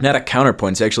a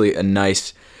counterpoint, it's actually a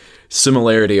nice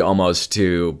similarity almost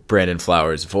to Brandon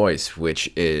Flowers' voice,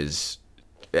 which is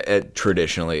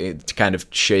traditionally it's kind of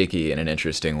shaky in an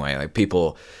interesting way. Like,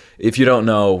 people, if you don't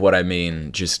know what I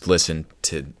mean, just listen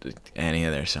to any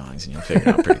of their songs and you'll figure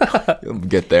it out pretty quick. You'll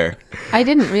get there. I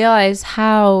didn't realize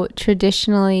how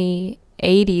traditionally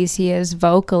 80s he is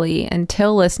vocally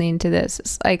until listening to this.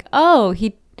 It's like, oh,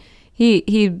 he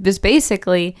was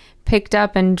basically picked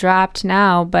up and dropped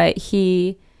now, but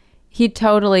he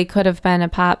totally could have been a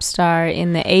pop star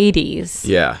in the 80s.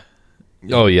 Yeah.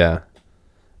 Oh yeah.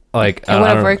 Like, it would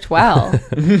have worked well.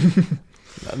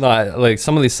 No, like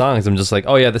some of these songs, I'm just like,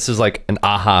 oh yeah, this is like an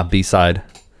Aha B-side.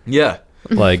 Yeah.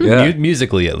 Like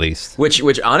musically, at least.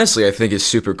 Which honestly I think is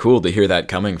super cool to hear that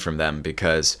coming from them,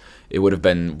 because it would have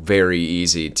been very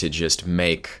easy to just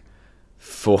make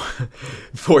four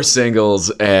singles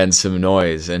and some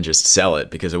noise and just sell it,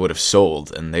 because it would have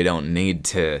sold, and they don't need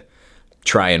to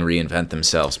try and reinvent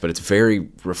themselves. But it's very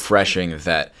refreshing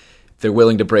that they're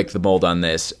willing to break the mold on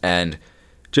this. And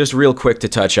just real quick to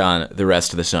touch on the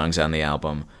rest of the songs on the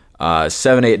album,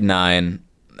 7, 8, and 9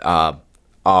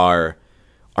 are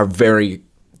very,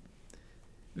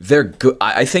 they're good.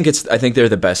 I think they're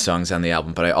the best songs on the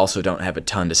album, but I also don't have a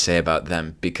ton to say about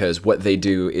them, because what they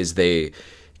do is they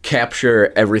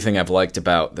capture everything I've liked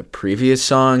about the previous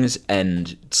songs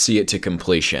and see it to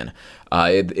completion.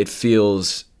 It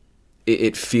feels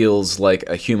like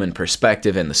a human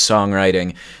perspective in the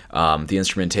songwriting. The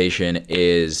instrumentation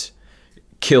is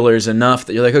Killers enough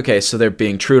that you're like, okay, so they're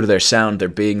being true to their sound, they're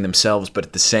being themselves, but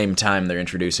at the same time they're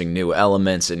introducing new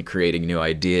elements and creating new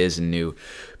ideas and new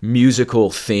musical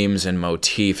themes and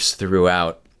motifs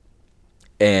throughout.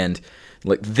 And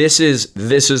like this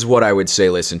is what I would say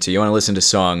listen to. You want to listen to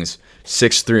songs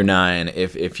 6 through 9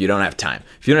 if you don't have time.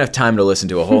 If you don't have time to listen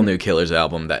to a whole new Killers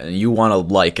album and you want to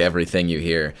like everything you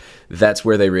hear, that's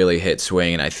where they really hit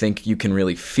swing. And I think you can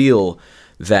really feel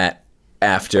that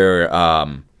after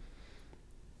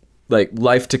like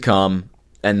Life to Come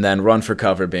and then Run for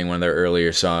Cover being one of their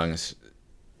earlier songs.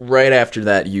 Right after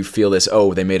that, you feel this,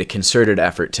 they made a concerted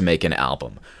effort to make an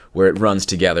album where it runs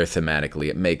together thematically.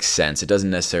 It makes sense. It doesn't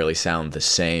necessarily sound the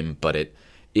same, but it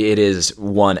is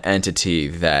one entity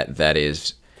that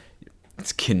is,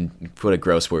 what a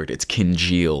gross word, it's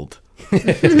congealed.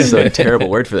 It's a terrible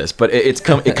word for this, but it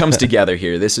comes together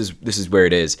here. This is where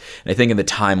it is. And I think in the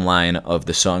timeline of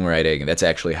the songwriting, that's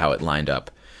actually how it lined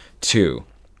up too.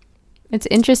 It's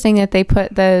interesting that they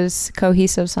put those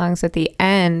cohesive songs at the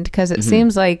end, because it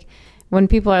seems like when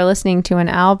people are listening to an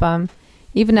album,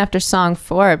 even after song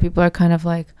 4, people are kind of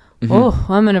like,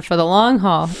 I'm in it for the long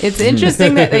haul. It's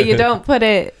interesting that you don't put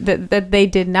it, that they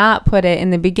did not put it in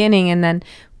the beginning and then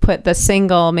put the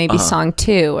single, maybe song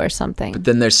 2 or something. But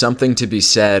then there's something to be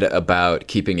said about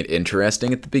keeping it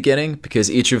interesting at the beginning,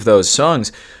 because each of those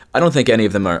songs, I don't think any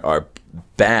of them are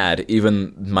bad.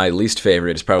 Even my least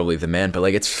favorite is probably The Man, but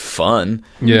like it's fun.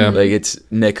 Yeah. Like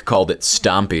Nick called it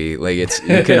stompy. Like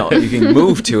you can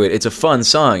move to it. It's a fun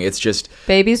song. It's just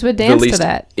babies would dance the least to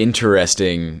that.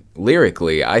 Interesting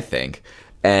lyrically, I think.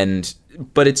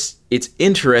 But it's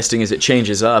interesting as it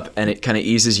changes up and it kind of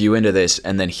eases you into this,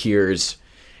 and then here's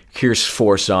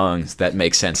 4 songs that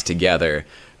make sense together.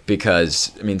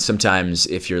 Because I mean, sometimes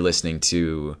if you're listening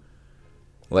to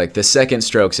like the second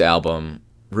Strokes album,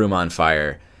 Room on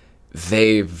Fire,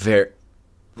 the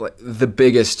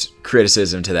biggest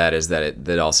criticism to that is that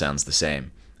it all sounds the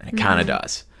same, and it kind of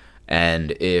does.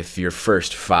 And if your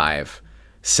first 5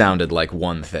 sounded like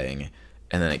one thing,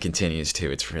 and then it continues to,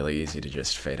 it's really easy to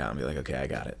just fade out and be like, okay, I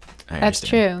got it. That's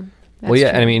true. Well, yeah,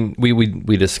 and I mean,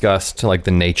 we discussed like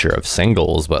the nature of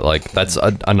singles, but like that's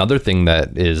another thing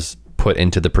that is put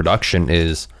into the production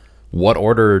is what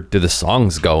order do the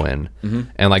songs go in,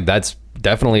 and like that's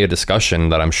definitely a discussion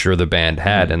that I'm sure the band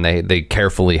had, and they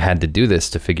carefully had to do this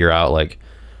to figure out like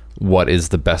what is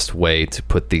the best way to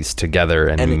put these together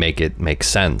and make it make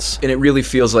sense. And it really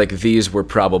feels like these were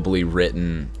probably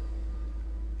written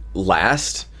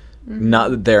last,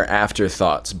 not their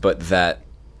afterthoughts, but that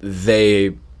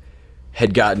they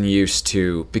had gotten used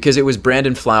to, because it was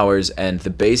Brandon Flowers and the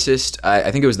bassist,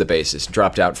 I think it was the bassist,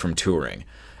 dropped out from touring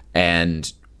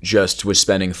and just was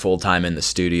spending full time in the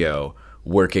studio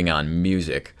working on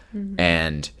music.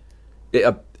 And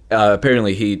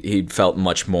apparently he felt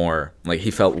much more, like he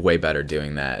felt way better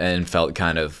doing that, and felt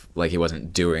kind of like he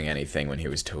wasn't doing anything when he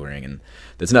was touring. And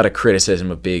that's not a criticism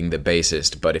of being the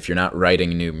bassist, but if you're not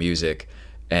writing new music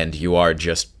and you are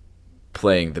just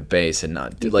playing the bass and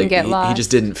not like he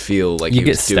just didn't feel like he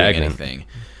was doing anything.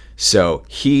 So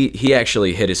he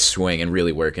actually hit his swing and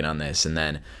really working on this. And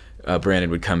then Brandon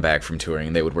would come back from touring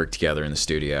and they would work together in the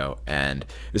studio, and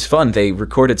it was fun. They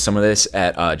recorded some of this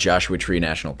at Joshua Tree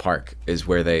National Park, is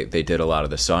where they did a lot of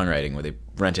the songwriting, where they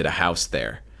rented a house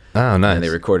there. Oh, nice. And they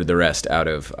recorded the rest out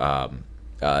of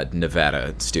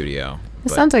Nevada studio.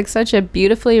 It sounds like such a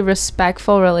beautifully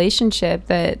respectful relationship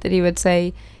that he would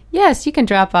say, yes, you can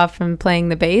drop off from playing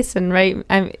the bass and write.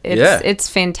 It's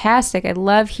fantastic. I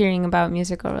love hearing about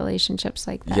musical relationships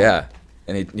like that. Yeah.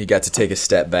 And he got to take a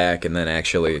step back, and then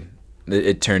actually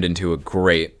it turned into a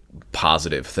great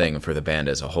positive thing for the band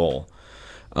as a whole.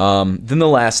 Then the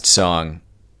last song,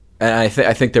 and I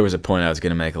think there was a point I was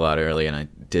going to make a lot earlier, and I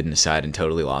didn't decide and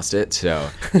totally lost it. So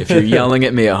if you're yelling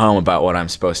at me at home about what I'm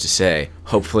supposed to say,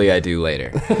 hopefully I do later.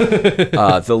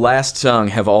 The last song,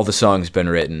 Have All the Songs Been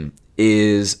Written,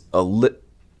 is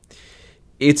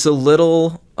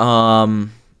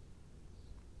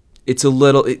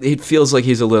it feels like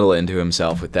he's a little into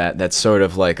himself with that. That's sort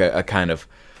of like a kind of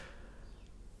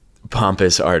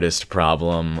pompous artist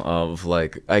problem of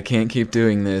like, I can't keep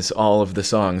doing this. All of the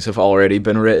songs have already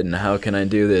been written. How can I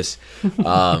do this?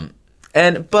 But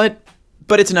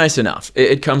it's nice enough.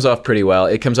 It comes off pretty well.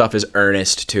 It comes off as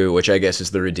earnest too, which I guess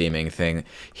is the redeeming thing.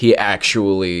 He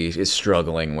actually is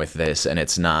struggling with this, and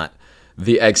it's not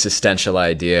the existential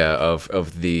idea of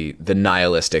the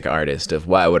nihilistic artist of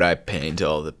why would I paint,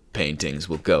 all the paintings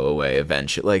will go away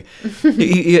eventually. Like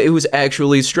he was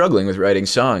actually struggling with writing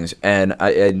songs, and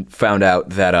I found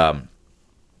out that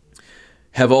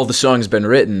Have All the Songs Been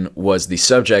Written was the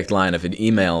subject line of an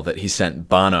email that he sent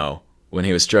Bono when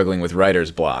he was struggling with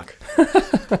writer's block.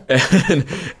 and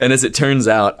as it turns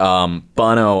out,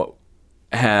 Bono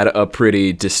had a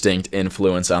pretty distinct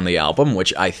influence on the album,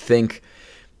 which I think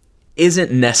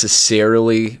isn't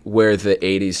necessarily where the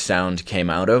 80s sound came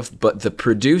out of, but the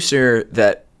producer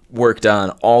that worked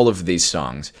on all of these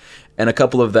songs, and a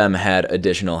couple of them had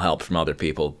additional help from other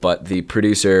people, but the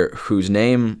producer, whose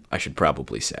name I should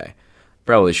probably say,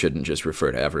 probably shouldn't just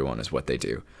refer to everyone as what they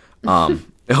do.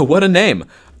 What a name!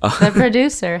 The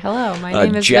producer. Hello, my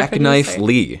name is Jackknife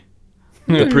Lee.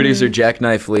 The producer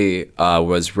Jackknife Lee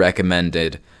was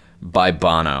recommended by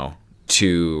Bono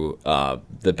to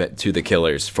the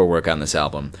Killers for work on this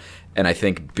album, and I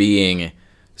think being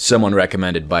someone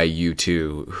recommended by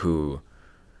U2, who,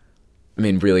 I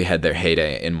mean, really had their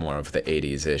heyday in more of the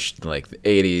 80s-ish, like the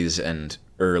 80s and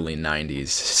early 90s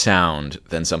sound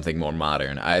than something more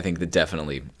modern, I think that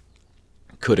definitely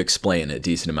could explain a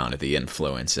decent amount of the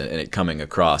influence, and it coming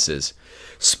across as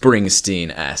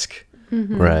Springsteen-esque.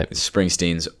 Right.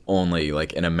 Springsteen's only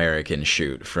like an American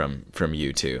shoot from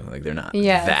U2. Like, they're not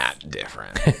that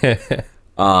different.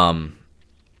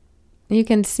 You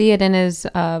can see it in his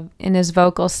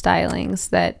vocal stylings,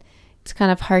 that it's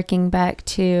kind of harking back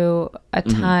to a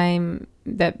time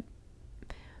that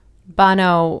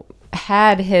Bono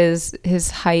had his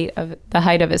height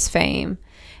of his fame,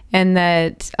 and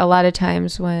that a lot of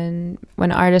times when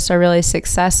artists are really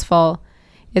successful,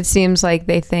 it seems like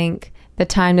they think the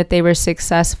time that they were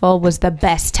successful was the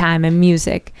best time in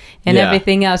music, and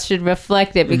everything else should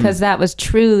reflect it, because that was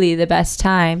truly the best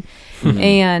time.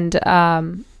 And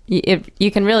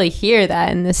you can really hear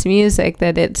that in this music,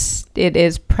 that it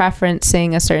is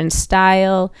preferencing a certain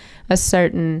style, a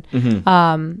certain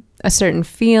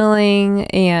feeling,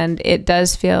 and it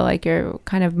does feel like you're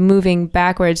kind of moving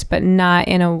backwards, but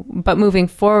but moving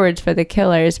forwards for the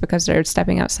Killers, because they're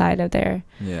stepping outside of their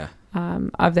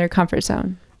comfort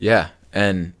zone. Yeah.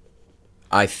 And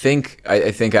I think I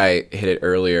hit it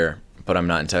earlier, but I'm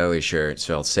not entirely sure,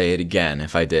 so I'll say it again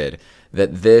if I did,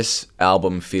 that this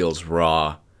album feels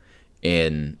raw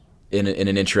in an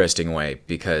interesting way,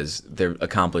 because they're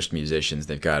accomplished musicians.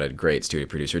 They've got a great studio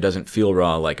producer. It doesn't feel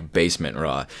raw like basement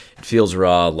raw. It feels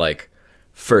raw like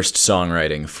first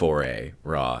songwriting foray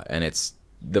raw, and it's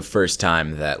the first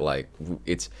time that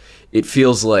it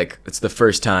feels like it's the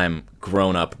first time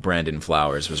grown-up Brandon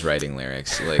Flowers was writing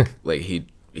lyrics. Like he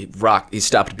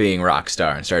stopped being rock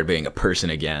star and started being a person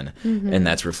again, and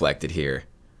that's reflected here.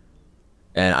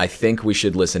 And I think we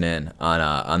should listen in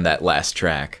on that last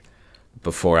track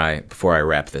before I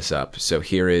wrap this up. So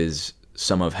here is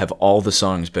some of Have All the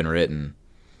Songs Been Written?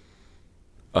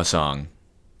 A song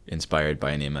inspired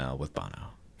by an email with Bono.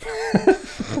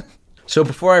 So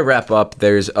before I wrap up,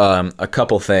 there's a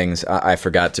couple things I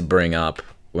forgot to bring up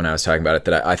when I was talking about it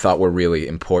that I thought were really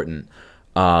important.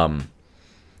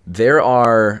 There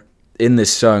are, in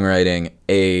this songwriting,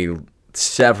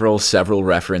 several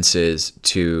references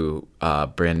to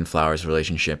Brandon Flowers'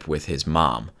 relationship with his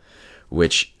mom,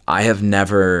 which I have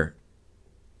never...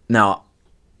 Now,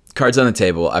 cards on the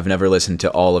table, I've never listened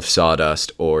to all of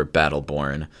Sawdust or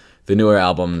Battleborn. The newer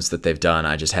albums that they've done,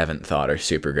 I just haven't thought are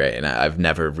super great, and I've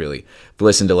never really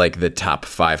listened to like the top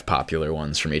 5 popular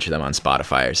ones from each of them on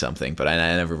Spotify or something, but I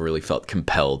never really felt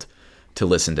compelled to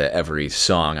listen to every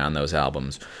song on those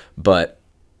albums. But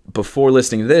before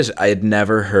listening to this, I had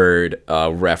never heard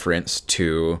a reference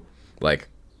to, like,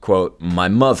 quote, my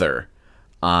mother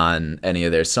on any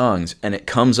of their songs, and it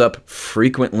comes up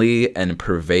frequently and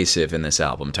pervasive in this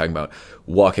album, talking about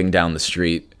walking down the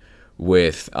street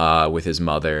with his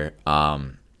mother.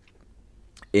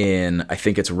 In, I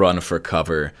think it's Run for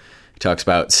Cover, he talks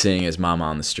about seeing his mom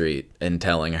on the street and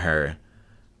telling her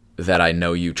that I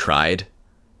know you tried.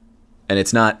 And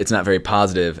it's not very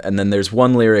positive. And then there's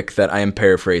one lyric that I am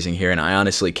paraphrasing here, and I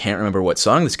honestly can't remember what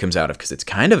song this comes out of, because it's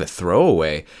kind of a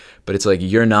throwaway, but it's like,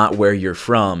 you're not where you're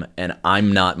from, and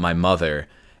I'm not my mother.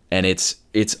 And it's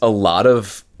a lot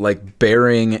of like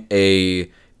bearing a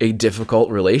difficult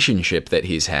relationship that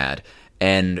he's had.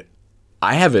 And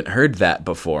I haven't heard that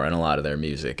before in a lot of their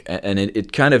music. And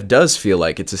it kind of does feel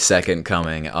like it's a second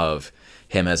coming of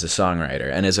him as a songwriter,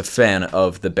 and as a fan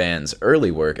of the band's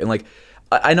early work. And like,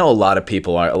 I know a lot of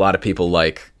people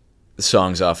like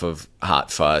songs off of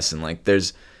Hot Fuss, and like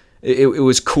it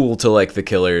was cool to like the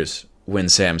Killers when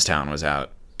Sam's Town was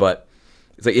out, but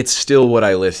it's still what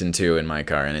I listen to in my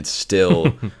car, and it's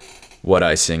still what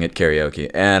I sing at karaoke.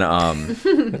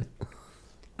 And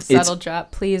subtle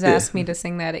drop. Please ask me to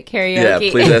sing that at karaoke.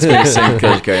 Yeah, please ask me to sing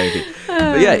karaoke.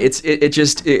 But yeah,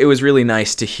 it was really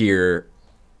nice to hear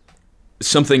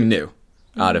something new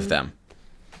out of them.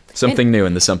 Something new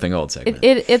in the something old segment.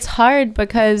 It's hard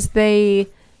because they,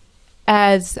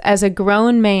 as a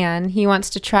grown man, he wants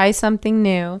to try something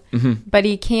new, but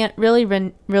he can't really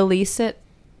release it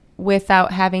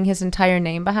without having his entire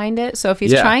name behind it. So if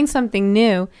he's trying something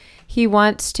new, he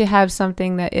wants to have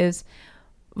something that is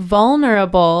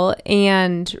vulnerable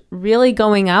and really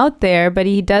going out there, but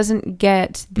he doesn't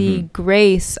get the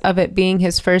grace of it being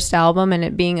his first album and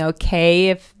it being okay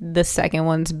if the second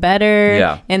one's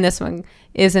better and this one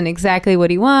isn't exactly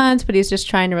what he wants, but he's just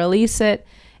trying to release it.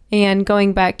 And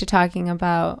going back to talking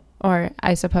about, or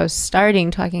I suppose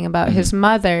starting talking about his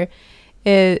mother,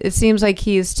 it seems like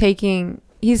he's having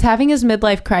his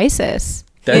midlife crisis.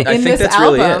 I think this that's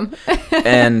album. really it.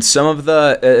 And some of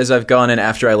as I've gone in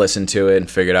after I listened to it and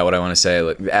figured out what I want to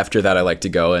say, after that I like to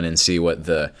go in and see what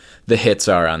the hits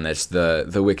are on this, the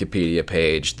Wikipedia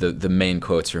page, the main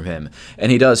quotes from him. And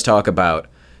he does talk about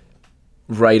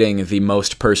writing the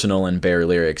most personal and bare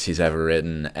lyrics he's ever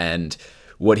written, and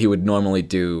what he would normally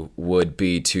do would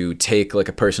be to take like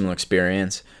a personal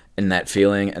experience and that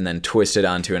feeling and then twist it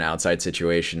onto an outside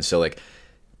situation. So like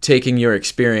taking your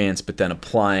experience but then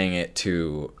applying it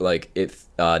to like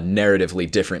narratively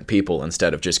different people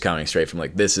instead of just coming straight from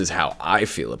like, this is how I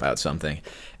feel about something.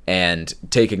 And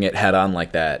taking it head on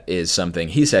like that is something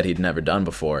he said he'd never done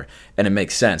before, and it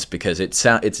makes sense because it's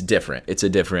different. It's a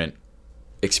different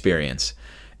experience.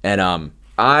 And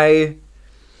I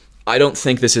don't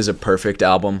think this is a perfect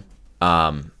album,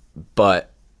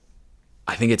 but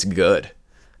I think it's good.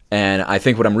 And I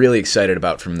think what I'm really excited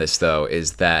about from this though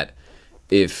is that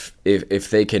if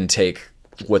they can take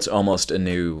what's almost a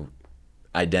new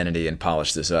identity and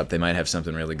polish this up, they might have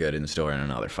something really good in store in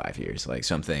another 5 years, like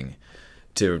something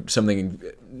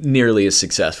nearly as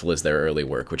successful as their early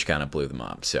work, which kind of blew them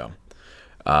up. So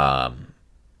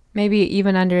maybe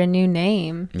even under a new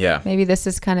name. Yeah. Maybe this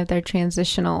is kind of their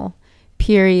transitional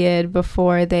period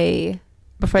before the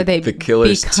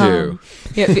Killers become,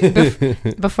 2. Yeah,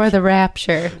 before the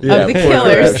rapture of the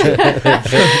Killers.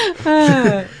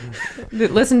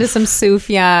 Listen to some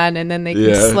Sufjan and then they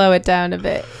can slow it down a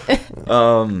bit.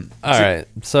 All right.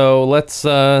 So let's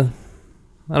I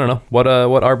don't know. What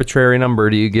arbitrary number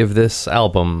do you give this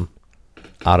album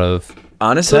out of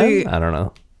honestly 10? I don't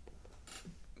know.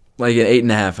 Like an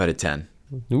 8.5 out of 10.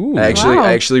 Ooh. I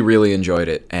actually really enjoyed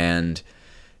it, and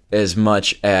as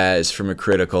much as from a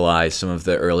critical eye some of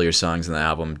the earlier songs in the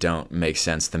album don't make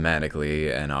sense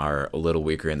thematically and are a little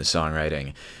weaker in the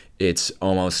songwriting, it's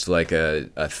almost like a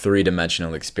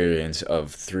three-dimensional experience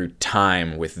of through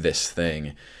time with this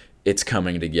thing. It's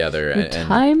coming together. And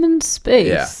time and space.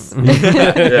 Yeah.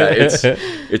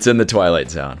 It's in the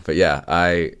Twilight Zone. But yeah,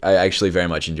 I actually very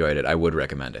much enjoyed it. I would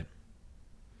recommend it.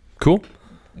 Cool.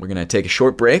 We're going to take a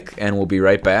short break, and we'll be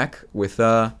right back with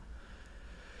Home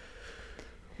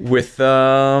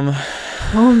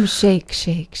Shake,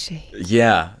 Shake, Shake.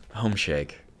 Yeah, Home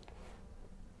Shake.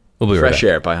 We'll be Fresh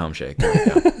right Air by Home Shake. There we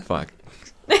go. Fuck.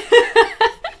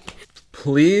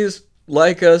 Please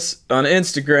like us on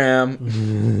Instagram.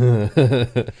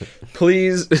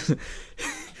 Please.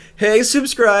 Hey,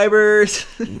 subscribers.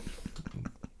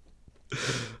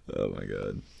 Oh my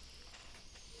God.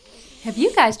 Have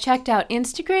you guys checked out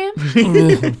Instagram?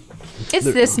 It's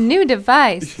this new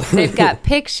device. They've got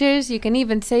pictures. You can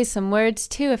even say some words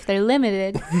too if they're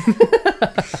limited.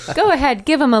 Go ahead,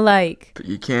 give them a like. But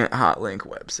you can't hot link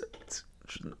websites.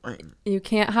 You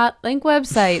can't hot link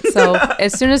websites. So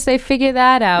as soon as they figure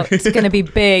that out, it's going to be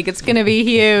big. It's going to be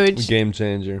huge. Game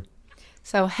changer.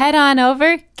 So head on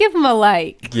over, give them a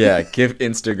like. Yeah, give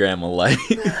Instagram a like.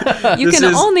 You can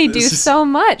only do so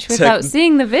much without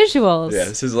seeing the visuals. Yeah,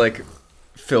 this is like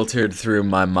filtered through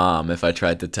my mom. If I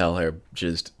tried to tell her,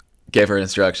 just give her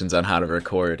instructions on how to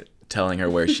record, telling her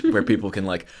where people can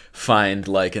like find,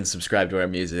 like, and subscribe to our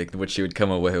music, what she would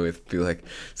come away with be like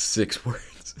 6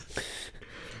 words.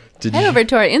 Head over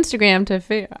to our Instagram to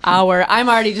I'm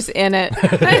already just in it.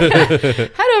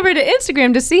 Head over to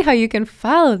Instagram to see how you can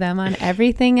follow them on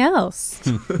everything else.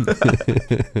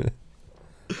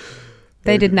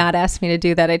 They did not ask me to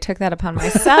do that. I took that upon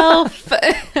myself.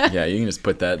 Yeah, you can just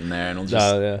put that in there and we'll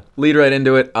just lead right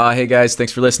into it. Hey guys,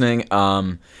 thanks for listening.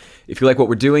 If you like what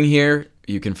we're doing here,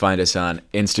 you can find us on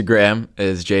Instagram,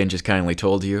 as Jane just kindly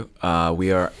told you.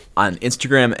 We are on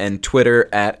Instagram and Twitter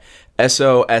at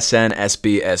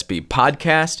SOSNSBSB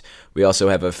Podcast. We also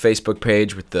have a Facebook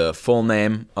page with the full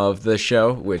name of the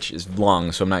show, which is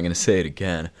long, so I'm not going to say it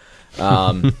again.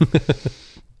 And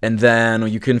then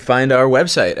you can find our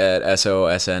website at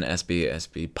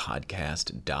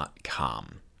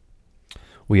SOSNSBSBpodcast.com.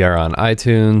 We are on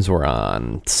iTunes. We're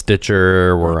on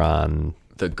Stitcher. We're on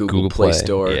the Google Play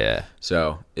Store. Yeah.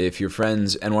 So if your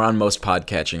friends, and we're on most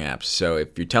podcatching apps, so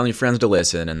if you're telling your friends to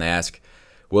listen and they ask,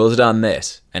 Will, is it on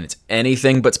this? And it's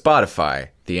anything but Spotify.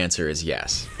 The answer is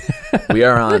yes. We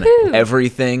are on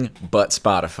everything but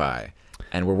Spotify,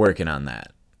 and we're working on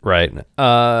that. Right.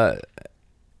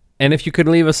 And if you could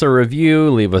leave us a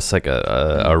review, leave us like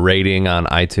a rating on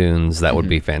iTunes, that would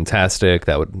be fantastic.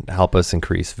 That would help us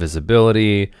increase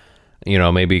visibility. You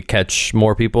know, maybe catch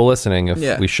more people listening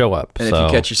if we show up. And if you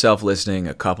catch yourself listening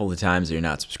a couple of times that you're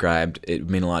not subscribed, it would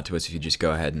mean a lot to us if you just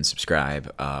go ahead and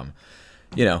subscribe.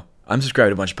 You know, I'm subscribed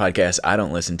to a bunch of podcasts I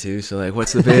don't listen to, so like,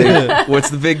 what's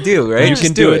the big deal, right? You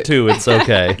can do it too. It's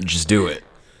okay. Just do it.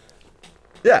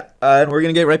 Yeah, and we're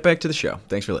gonna get right back to the show.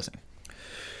 Thanks for listening.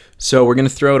 So we're gonna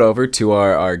throw it over to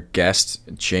our guest,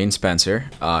 Jane Spencer,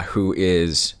 who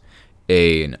is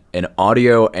an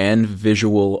audio and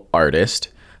visual artist.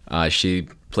 She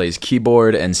plays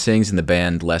keyboard and sings in the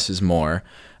band Less Is More.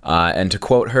 And to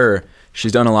quote her,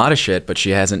 she's done a lot of shit, but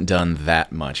she hasn't done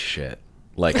that much shit.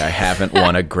 Like, I haven't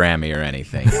won a Grammy or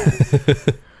anything.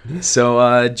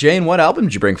 So, Jane, what album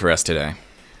did you bring for us today?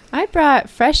 I brought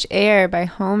Fresh Air by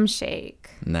Homeshake.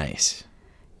 Nice.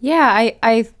 Yeah,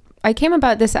 I came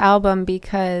about this album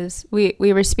because we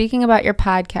were speaking about your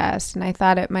podcast, and I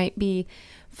thought it might be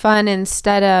fun,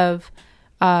 instead of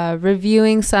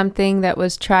reviewing something that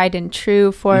was tried and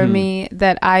true for me,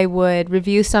 that I would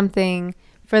review something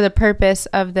for the purpose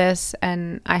of this,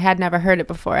 and I had never heard it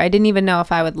before. I didn't even know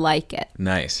if I would like it.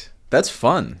 Nice. That's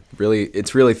fun. Really,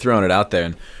 it's really throwing it out there,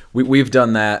 and we've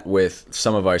done that with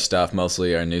some of our stuff,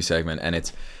 mostly our new segment, and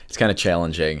it's kind of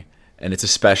challenging, and it's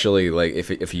especially like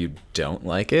if you don't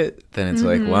like it, then it's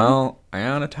like, well, I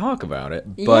want to talk about it,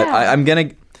 but Yeah. I'm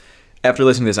gonna. After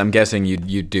listening to this, I'm guessing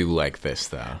you do like this,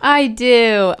 though. I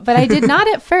do, but I did not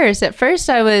at first. At first,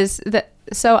 I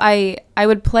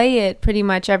would play it pretty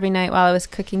much every night while I was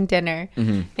cooking dinner,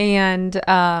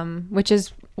 and which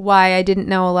is why I didn't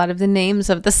know a lot of the names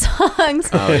of the songs.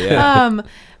 Oh yeah.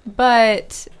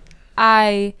 But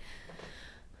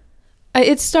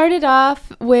it started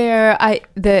off where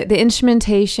the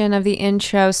instrumentation of the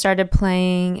intro started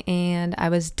playing, and I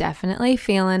was definitely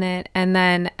feeling it. And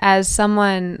then as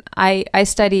someone, I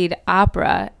studied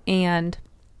opera, and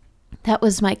that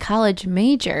was my college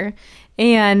major.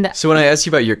 And So when I asked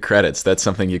you about your credits, that's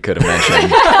something you could have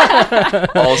mentioned.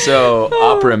 Also,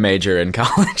 opera major in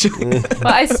college. well,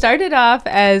 I started off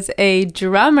as a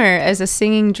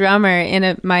singing drummer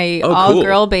in my Oh,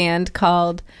 all-girl band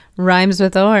called Rhymes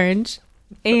with Orange,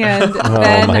 and Oh,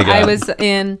 then my God. I was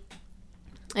in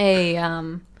a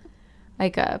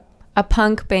a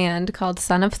punk band called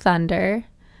Son of Thunder,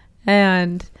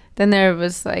 and then there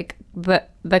was like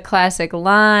the classic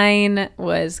Line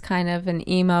was kind of an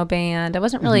emo band. I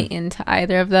wasn't really into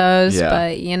either of those, Yeah.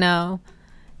 but you know,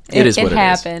 It is what it is.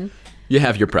 happened. You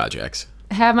have your projects.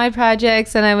 Have my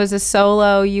projects, and I was a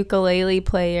solo ukulele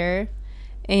player,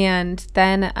 and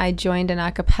then I joined an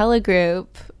a cappella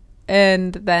group,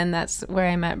 and then that's where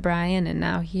I met Brian, and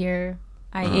now here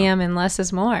I am in Less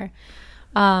Is More.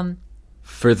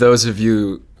 For those of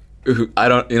you who I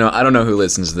don't know who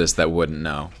listens to this that wouldn't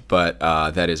know, but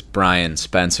that is Brian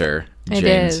Spencer, It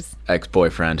Jane's is.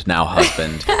 ex-boyfriend, now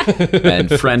husband, and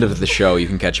friend of the show. You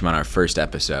can catch him on our first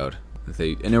episode.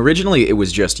 And originally it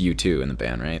was just you two in the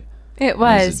band, right? It It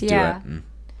was, a yeah. duet.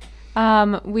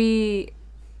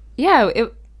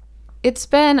 It's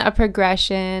been a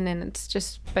progression, and it's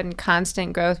just been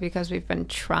constant growth because we've been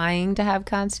trying to have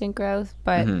constant growth.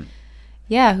 But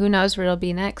yeah, who knows where it'll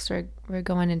be next? We're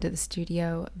going into the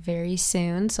studio very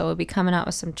soon, so we'll be coming out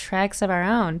with some tracks of our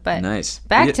own. But Nice.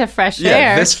 back to Fresh Yeah,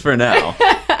 Air. this for now.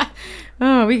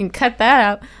 Oh, we can cut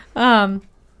that out.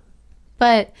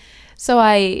 But so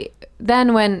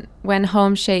when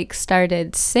Homeshake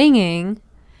started singing,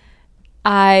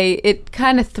 it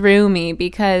kind of threw me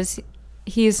because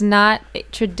he's not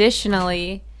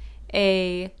traditionally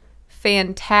a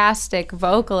fantastic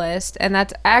vocalist, and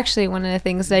that's actually one of the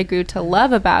things I grew to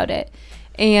love about it.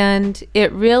 And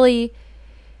it really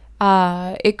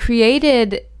it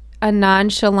created a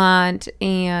nonchalant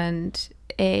and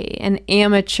an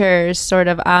amateur sort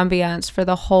of ambiance for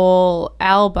the whole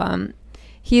album.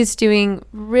 He's doing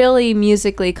really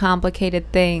musically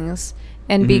complicated things,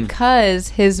 and because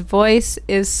his voice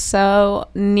is so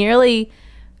nearly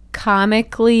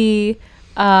comically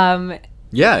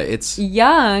Yeah, it's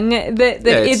young that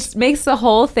it's- it makes the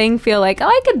whole thing feel like, oh,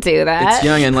 I could do that. it's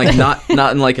young and like not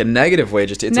in like a negative way.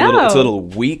 Just it's No. a little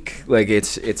weak. Like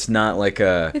it's not like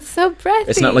a It's so breathy.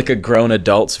 it's not like a grown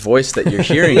adult's voice that you're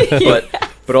hearing.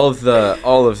 But all of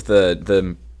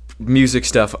the music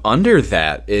stuff under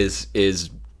that is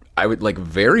I would like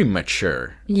very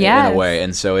mature in Yes. a way,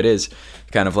 and so it is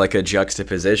kind of like a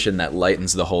juxtaposition that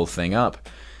lightens the whole thing up.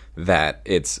 That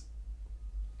it's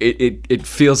it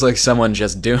feels like someone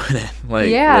just doing it.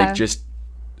 Like just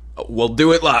we'll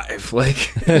do it live.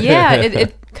 Like yeah,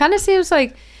 it kind of seems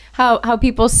like how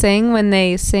people sing when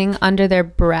they sing under their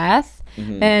breath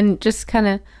and just kind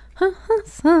of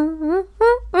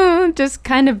just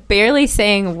kind of barely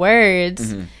saying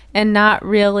words and not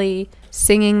really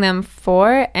singing them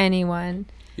for anyone.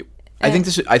 I think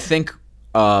because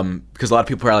a lot of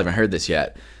people probably haven't heard this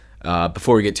yet.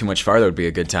 Before we get too much farther, it would be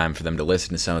a good time for them to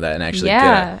listen to some of that and actually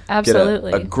get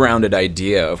a grounded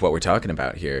idea of what we're talking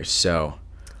about here. So,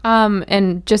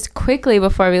 and just quickly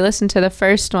before we listen to the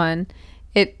first one,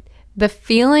 the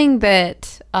feeling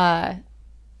that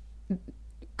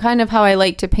kind of how I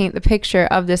like to paint the picture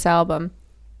of this album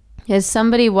is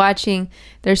somebody watching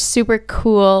their super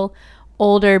cool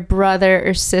older brother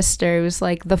or sister who's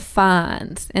like the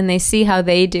Fonz, and they see how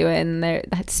they do it and they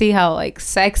see how like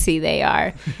sexy they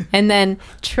are and then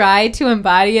try to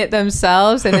embody it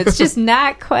themselves, and it's just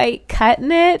not quite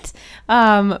cutting it,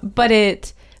 but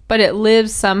it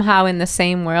lives somehow in the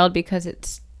same world because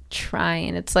it's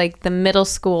trying. It's like the middle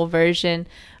school version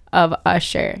of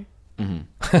Usher.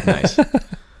 Nice.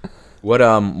 What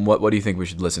do you think we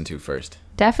should listen to first?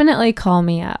 Definitely Call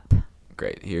Me Up.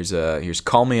 Great. Here's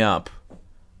Call Me Up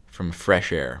from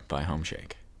Fresh Air by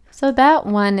Homeshake. So that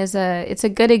one it's a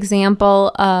good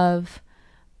example of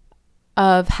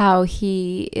how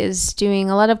he is doing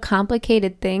a lot of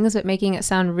complicated things but making it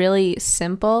sound really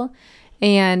simple,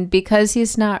 and because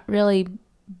he's not really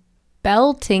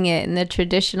belting it in the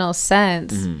traditional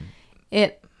sense,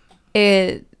 it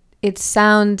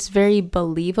sounds very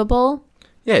believable.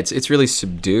 Yeah, it's really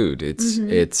subdued.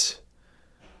 It's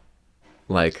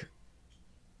like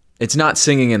it's not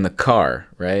singing in the car,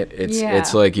 right?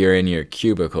 It's like you're in your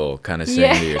cubicle kind of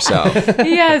singing to yourself.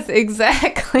 Yes,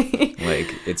 exactly.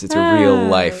 Like it's a real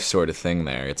life sort of thing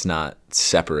there. It's not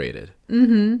separated.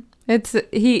 It's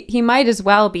he might as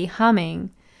well be humming.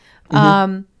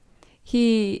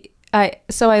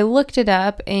 So I looked it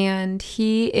up, and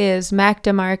he is Mac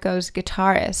DeMarco's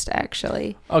guitarist,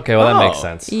 actually. Okay, well, that makes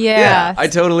sense. Yeah. I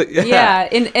totally... Yeah,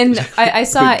 and I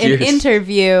saw an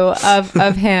interview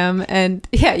of him, and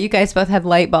yeah, you guys both had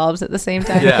light bulbs at the same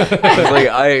time. Yeah,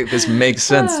 this makes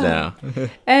sense now.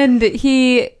 And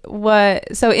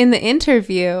so in the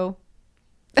interview,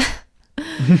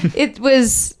 it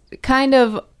was kind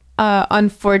of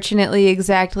unfortunately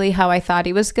exactly how I thought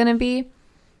he was going to be.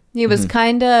 He was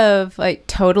kind of like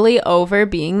totally over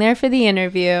being there for the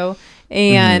interview,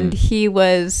 and he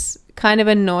was kind of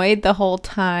annoyed the whole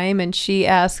time, and she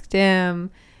asked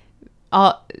him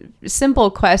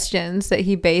simple questions that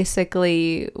he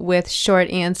basically, with short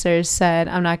answers, said,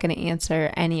 "I'm not going to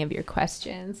answer any of your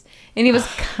questions." And he was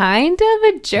kind of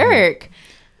a jerk.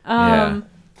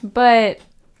 But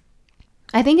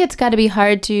I think it's got to be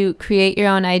hard to create your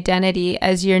own identity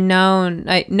as you're known.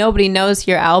 Like, nobody knows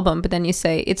your album, but then you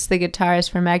say it's the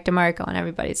guitarist for Mac DeMarco, and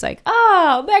everybody's like,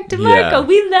 "Oh, Mac DeMarco,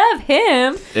 we love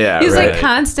him." Yeah, he's like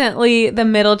constantly the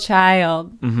middle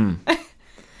child.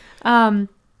 But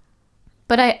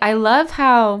I love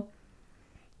how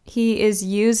he is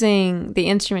using the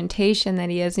instrumentation that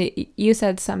he has. You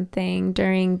said something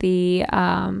during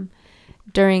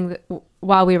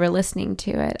while we were listening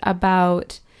to it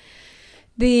about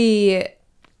the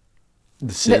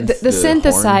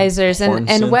synthesizers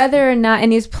and whether or not,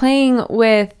 and he's playing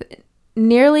with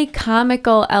nearly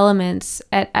comical elements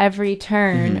at every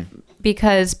turn,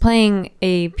 because playing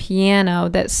a piano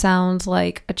that sounds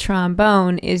like a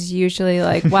trombone is usually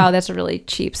like, wow, that's a really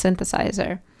cheap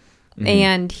synthesizer.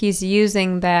 And he's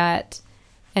using that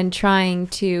and trying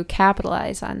to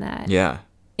capitalize on that. Yeah.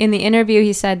 In the interview,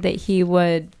 he said that he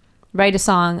would write a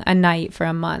song a night for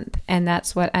a month, and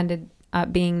that's what ended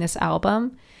up being this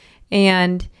album.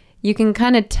 And you can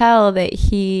kind of tell that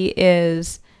he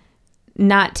is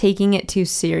not taking it too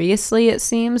seriously, it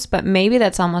seems, but maybe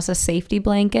that's almost a safety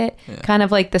blanket, kind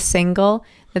of like the single.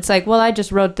 It's like, well, I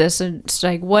just wrote this, and it's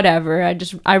like, whatever,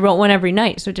 I wrote one every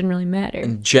night, so it didn't really matter.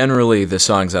 And generally the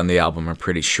songs on the album are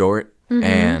pretty short,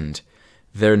 and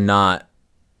they're not,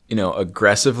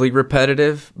 aggressively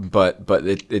repetitive, but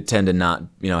it tend to not,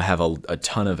 have a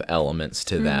ton of elements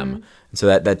to them. And so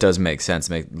that does make sense.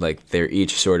 Like they're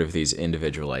each sort of these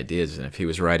individual ideas, and if he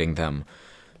was writing them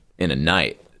in a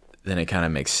night, then it kind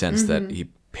of makes sense that he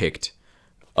picked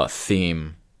a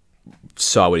theme,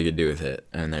 saw what he could do with it,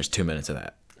 and there's 2 minutes of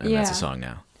that, and that's a song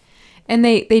now. And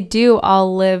they do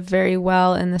all live very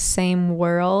well in the same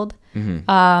world.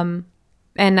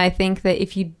 And I think that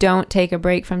if you don't take a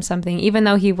break from something, even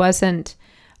though he wasn't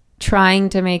trying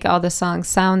to make all the songs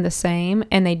sound the same,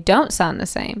 and they don't sound the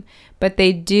same, but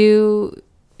they do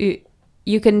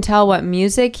you can tell what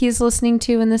music he's listening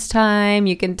to in this time.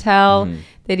 You can tell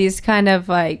that he's kind of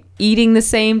like eating the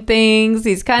same things.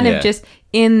 He's kind of just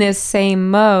in this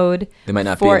same mode. They might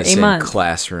not be in the same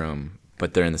classroom,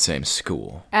 but they're in the same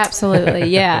school. Absolutely.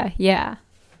 Yeah. Yeah.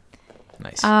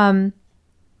 Nice.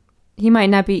 He might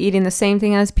not be eating the same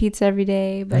thing as pizza every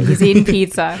day, but he's eating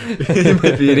pizza. He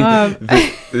might be eating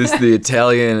the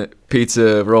Italian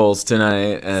pizza rolls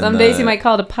tonight. And, some days he might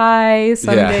call it a pie.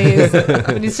 Some days,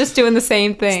 but he's just doing the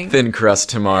same thing. Thin crust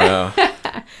tomorrow.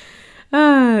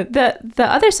 The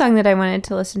other song that I wanted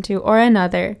to listen to, or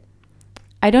another,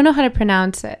 I don't know how to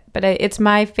pronounce it, but it's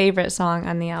my favorite song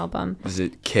on the album. Is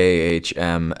it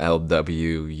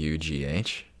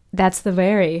KHMLWUGH? That's the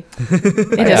very.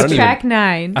 It is track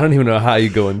 9. I don't even know how you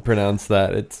go and pronounce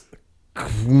that. It's...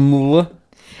 And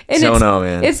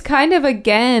man. It's kind of,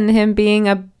 again, him being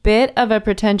a bit of a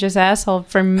pretentious asshole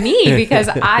for me, because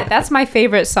that's my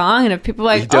favorite song. And if people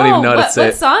are like,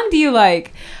 what song do you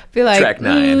like? Be like, track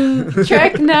 9.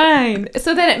 Track 9.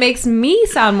 So then it makes me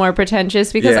sound more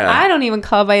pretentious, because I don't even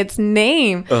call it by its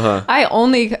name. I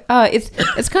only,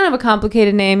 it's kind of a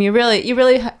complicated name. You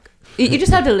you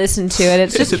just have to listen to it.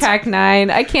 It's just track 9.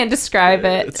 I can't describe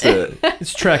it.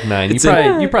 It's track 9.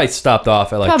 You probably stopped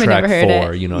off at like probably track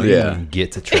 4. It. You know, you didn't even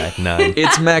get to track 9.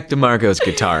 It's Mac DeMarco's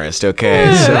guitarist,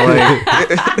 okay?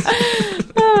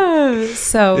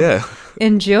 So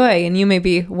enjoy, and you may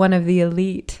be one of the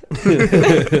elite.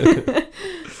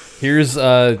 Here's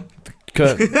track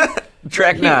 9.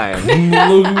 Track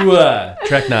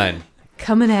 9.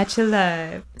 Coming at you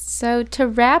live. So to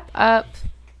wrap up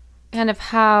kind of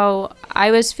how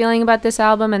I was feeling about this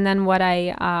album, and then what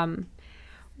I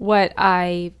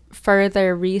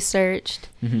further researched,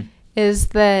 is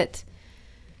that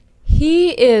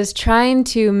he is trying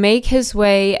to make his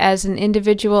way as an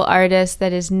individual artist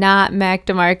that is not Mac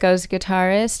DeMarco's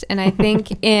guitarist. And I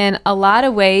think in a lot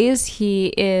of ways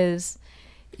he is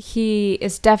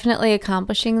definitely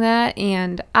accomplishing that.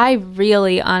 And I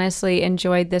really honestly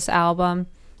enjoyed this album.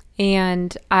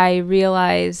 And I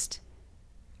realized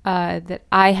that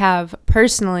I have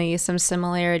personally some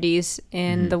similarities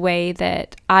in the way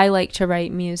that I like to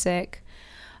write music.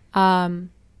 And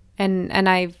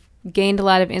I've gained a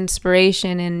lot of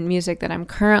inspiration in music that I'm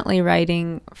currently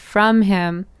writing from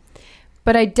him.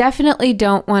 But I definitely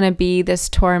don't want to be this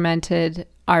tormented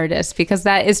artist, because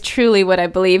that is truly what I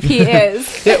believe he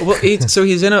is. Yeah, well,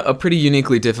 he's in a pretty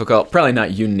uniquely difficult, probably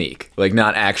not unique, like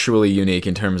not actually unique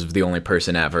in terms of the only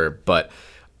person ever, but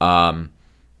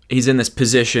he's in this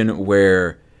position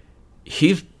where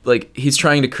he's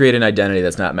trying to create an identity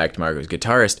that's not Mac DeMarco's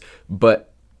guitarist, but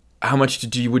how much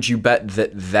would you bet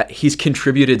that he's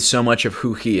contributed so much of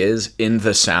who he is in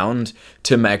the sound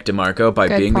to Mac DeMarco by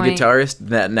being the guitarist,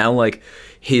 that now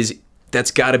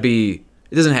that's got to be,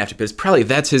 it doesn't have to, but it's probably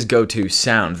that's his go-to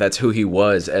sound. That's who he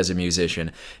was as a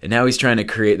musician. And now he's trying to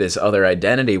create this other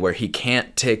identity where he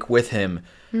can't take with him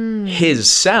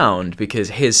his sound, because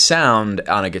his sound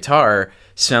on a guitar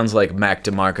sounds like Mac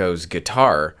DeMarco's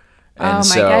guitar. And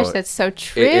gosh, that's so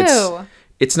true.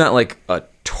 It's not like a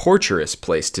torturous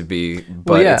place to be,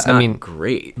 but it's not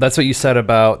great. That's what you said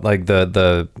about like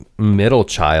the middle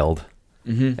child.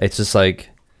 It's just like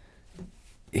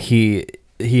he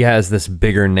has this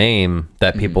bigger name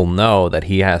that people know, that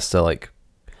he has to like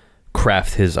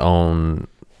craft his own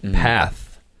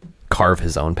path, carve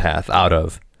his own path out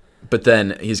of. But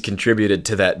then he's contributed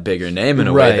to that bigger name in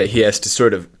a way that he has to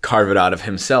sort of carve it out of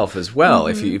himself as well,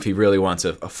 if he really wants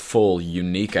a full,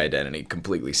 unique identity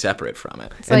completely separate from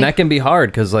it. And that can be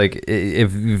hard, because like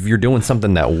if you're doing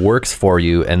something that works for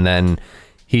you, and then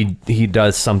he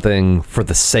does something for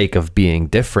the sake of being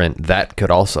different, that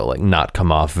could also like not come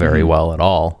off very well at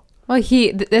all. Well,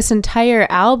 this entire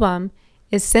album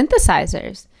is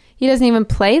synthesizers. He doesn't even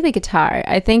play the guitar.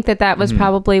 I think that was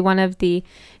probably one of the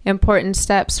important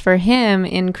steps for him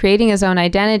in creating his own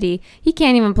identity. He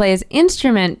can't even play his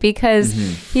instrument, because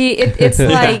it's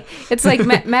like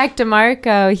Mac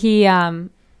DeMarco. He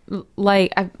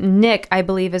Nick, I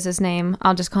believe is his name.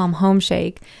 I'll just call him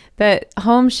Homeshake. That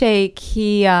Homeshake,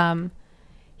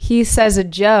 he says a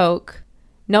joke,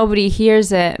 nobody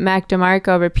hears it. Mac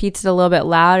DeMarco repeats it a little bit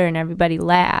louder, and everybody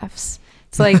laughs.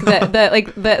 It's like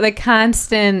the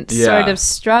constant sort of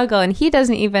struggle, and he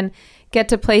doesn't even get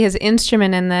to play his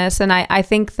instrument in this. And I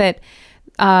think that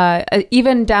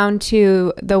even down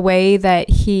to the way that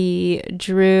he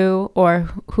drew, or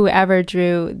whoever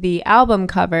drew the album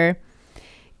cover,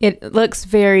 it looks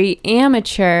very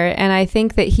amateur. And I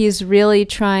think that he's really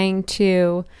trying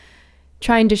to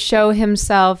show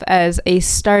himself as a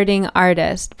starting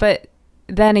artist. But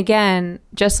then again,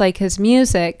 just like his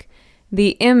music,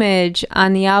 the image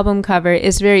on the album cover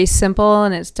is very simple,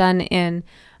 and it's done in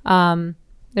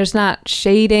there's not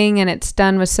shading, and it's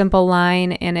done with simple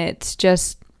line, and it's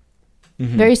just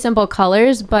very simple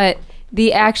colors, but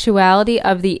the actuality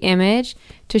of the image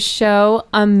to show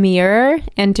a mirror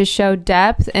and to show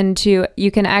depth, and to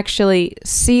you can actually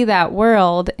see that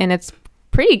world, and it's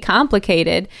pretty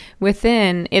complicated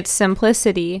within its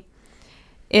simplicity.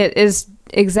 It is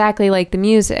exactly like the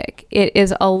music. It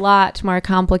is a lot more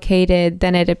complicated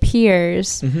than it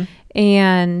appears.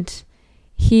 And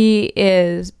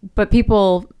but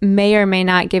people may or may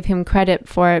not give him credit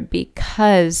for it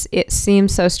because it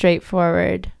seems so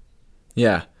straightforward.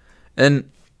 Yeah. And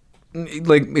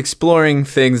like exploring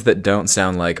things that don't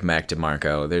sound like Mac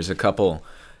DeMarco. There's a couple,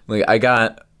 like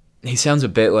he sounds a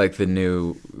bit like the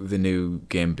new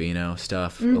Gambino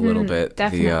stuff, a little bit.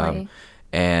 Definitely.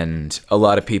 And a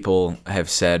lot of people have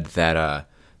said that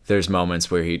there's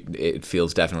moments where it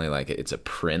feels definitely like it's a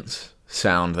Prince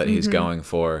sound that he's going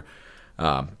for.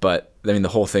 But I mean, the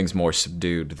whole thing's more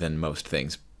subdued than most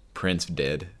things Prince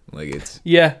did. Like it's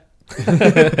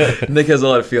Nick has a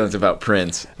lot of feelings about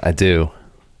Prince. I do.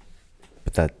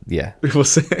 But that, yeah. We'll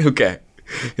say, okay.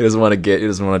 He doesn't want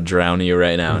to drown you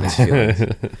right now in his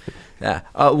feelings. Yeah.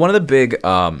 One of the big,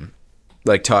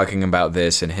 like talking about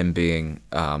this and him being,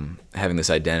 having this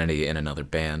identity in another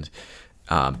band,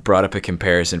 brought up a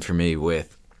comparison for me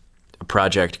with a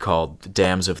project called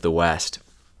Dams of the West,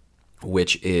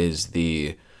 which is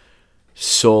the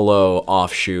solo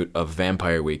offshoot of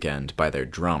Vampire Weekend by their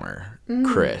drummer,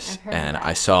 Chris. And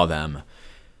I saw them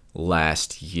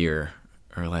last year,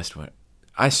 or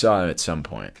I saw them at some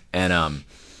point. And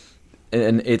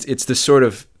it's the sort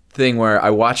of thing where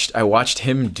I watched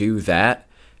him do that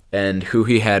and who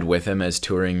he had with him as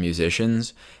touring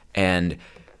musicians, and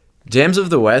Dams of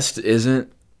the West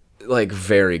isn't like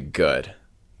very good.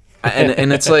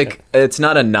 And it's like, it's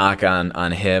not a knock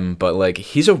on him, but like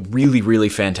he's a really, really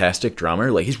fantastic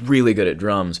drummer. Like he's really good at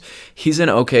drums. He's an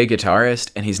okay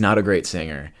guitarist, and he's not a great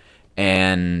singer.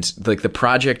 And like the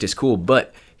project is cool,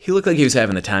 but he looked like he was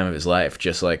having the time of his life,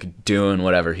 just like doing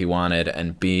whatever he wanted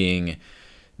and being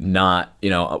not,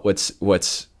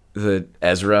 what's the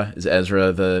Ezra? Is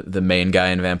Ezra the main guy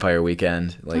in Vampire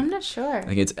Weekend? Like, I'm not sure. I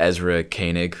think it's Ezra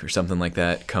Koenig or something like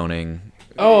that. Koenig.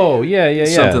 Oh, yeah.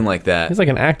 Something like that. He's like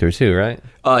an actor too, right?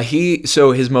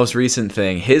 So his most recent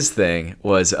thing,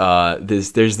 was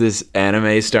there's this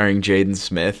anime starring Jaden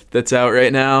Smith that's out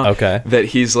right now. Okay. That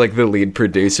he's like the lead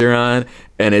producer on,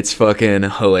 and it's fucking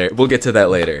hilarious. We'll get to that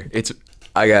later. What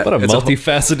a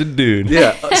multifaceted dude.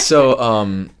 Yeah.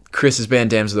 So Chris's band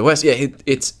Dams of the West, yeah,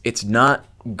 it's not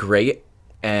great,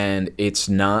 and it's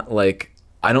not like,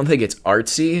 I don't think it's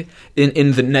artsy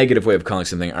in the negative way of calling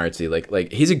something artsy.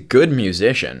 Like he's a good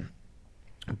musician,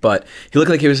 but he looked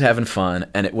like he was having fun,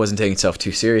 and it wasn't taking itself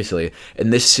too seriously.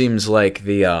 And this seems like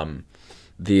the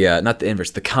not the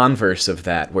inverse, the converse of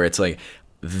that, where it's like,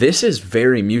 this is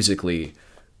very musically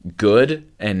good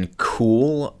and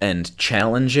cool and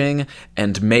challenging,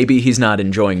 and maybe he's not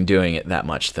enjoying doing it that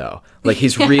much though. Like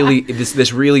he's really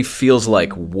this really feels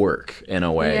like work in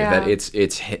a way, that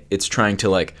it's trying to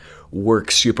like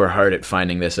work super hard at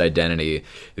finding this identity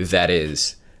that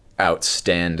is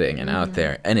outstanding and out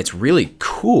there, and it's really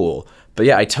cool. But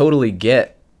yeah, I totally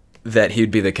get that he'd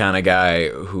be the kind of guy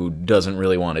who doesn't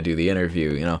really want to do the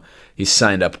interview. He's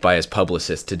signed up by his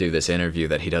publicist to do this interview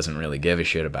that he doesn't really give a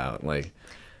shit about. Like,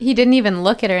 he didn't even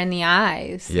look at her in the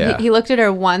eyes. Yeah. He looked at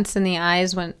her once in the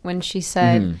eyes when she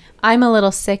said, "I'm a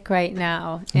little sick right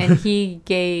now," and he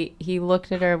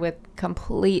looked at her with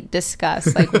complete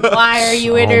disgust. Like, why are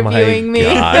you interviewing me?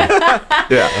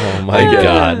 Yeah. Oh my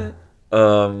God.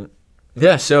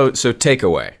 Yeah. So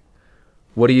takeaway.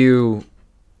 What do you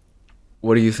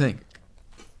think?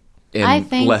 I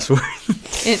think less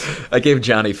words. I gave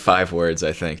Johnny 5 words,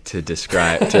 I think, to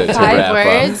describe to 5 wrap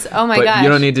words. up. Oh my but gosh! You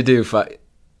don't need to do 5.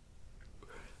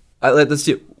 Let's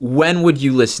do. When would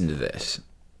you listen to this?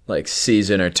 Like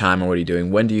season or time, or what are you doing?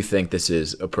 When do you think this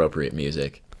is appropriate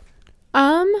music?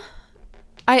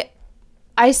 I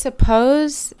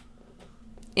suppose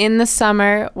in the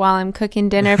summer while I'm cooking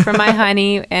dinner for my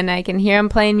honey, and I can hear him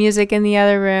playing music in the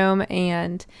other room,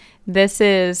 and this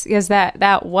is because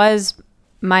that was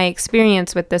my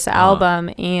experience with this album,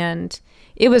 and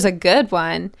it was a good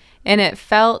one, and it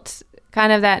felt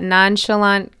kind of that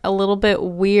nonchalant, a little bit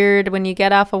weird when you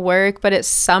get off of work, but it's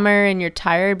summer and you're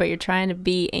tired, but you're trying to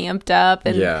be amped up.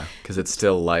 And yeah, because it's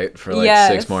still light for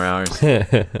like 6 more hours.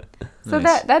 So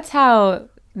Nice. that's how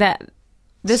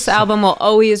this album will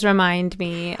always remind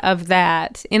me of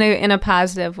that in a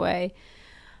positive way.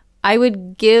 I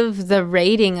would give the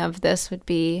rating of this would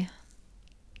be,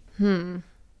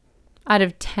 Out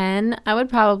of 10, I would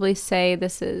probably say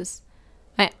this is...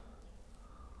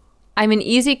 I'm an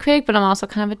easy critic, but I'm also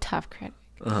kind of a tough critic.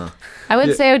 I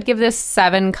would say I would give this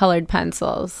 7 colored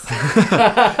pencils.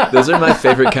 Those are my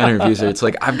favorite kind of reviews. It's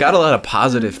like, I've got a lot of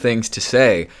positive things to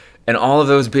say, and all of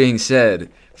those being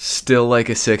said, still like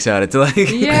a 6 out of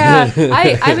 10. Yeah,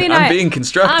 I mean, I'm being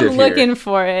constructive I'm looking here.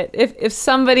 for it. If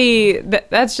somebody,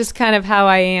 that's just kind of how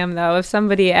I am, though. If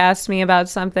somebody asks me about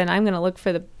something, I'm going to look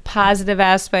for the positive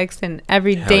aspects in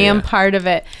every damn yeah. part of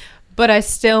it. But I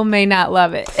still may not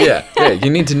love it. Yeah,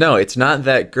 you need to know it's not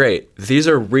that great. These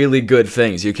are really good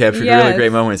things. You captured really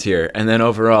great moments here, and then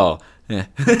overall, Yeah.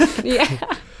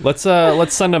 Let's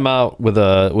send them out with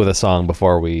a song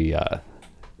before we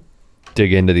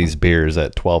dig into these beers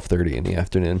at 12:30 in the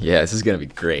afternoon. yeah, this is gonna be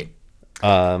great.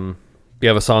 Do you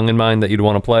have a song in mind that you'd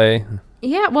want to play?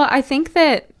 Yeah, well, I think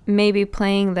that maybe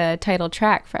playing the title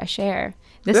track, Fresh Air.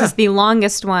 This is the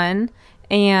longest one,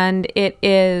 and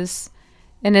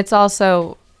it's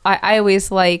also, I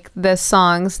always like the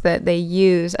songs that they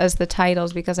use as the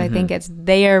titles because I think it's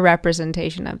their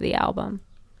representation of the album.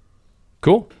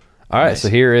 Cool. All right, Nice. so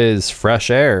here is Fresh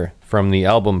Air from the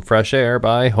album Fresh Air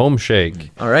by Home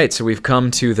Shake. All right, so we've come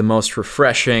to the most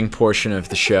refreshing portion of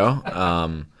the show.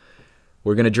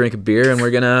 We're gonna drink a beer and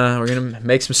we're gonna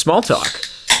make some small talk.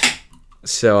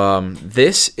 So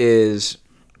this is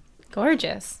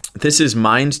Gorgeous.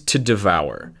 Mind to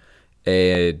Devour,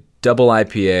 a double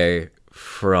IPA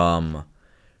from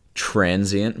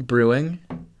Transient Brewing.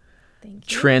 Thank you.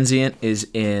 Transient is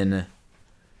in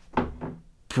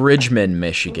Bridgman,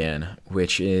 Michigan,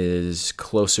 which is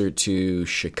closer to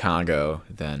Chicago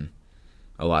than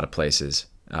a lot of places.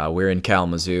 We're in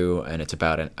Kalamazoo, and it's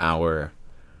about an hour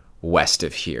west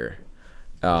of here.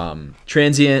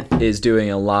 Transient is doing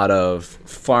a lot of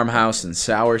farmhouse and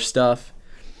sour stuff,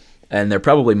 and they're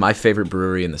probably my favorite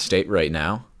brewery in the state right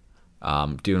now.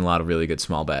 Doing a lot of really good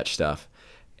small batch stuff.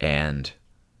 And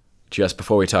just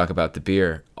before we talk about the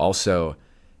beer, also,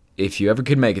 if you ever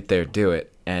could make it there, do it.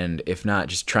 And if not,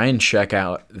 just try and check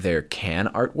out their can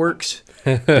artworks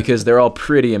because they're all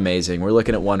pretty amazing. We're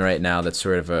looking at one right now that's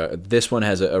sort of this one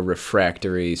has a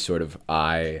refractory sort of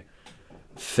eye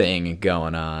thing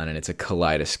going on, and it's a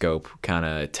kaleidoscope kind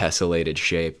of tessellated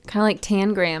shape. Kind of like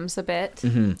Tangrams a bit.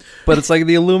 But it's like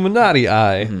the Illuminati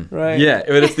eye, right? Yeah,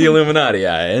 but it's the Illuminati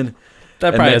eye. And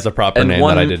That probably has a proper name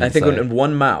that I didn't I think say. in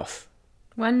one mouth.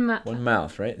 One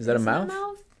Mouth, right? Is that a mouth?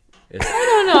 I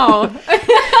don't know.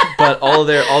 But all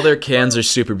their cans are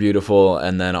super beautiful,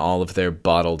 and then all of their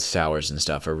bottled sours and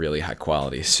stuff are really high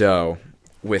quality. So,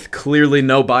 with clearly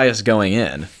no bias going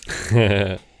in.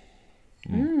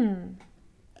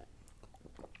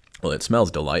 Well, it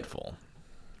smells delightful.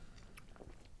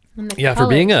 And the Yeah, for color's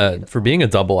being beautiful. a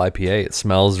double IPA, it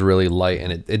smells really light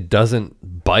and it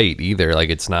doesn't bite either. Like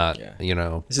it's not,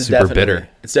 This is super definitely- bitter.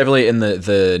 It's definitely in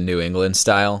the New England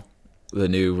style, the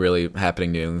new really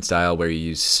happening New England style where you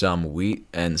use some wheat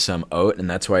and some oat, and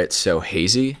that's why it's so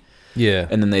hazy. Yeah.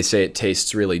 And then they say it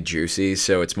tastes really juicy,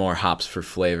 so it's more hops for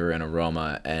flavor and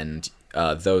aroma, and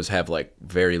those have like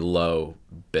very low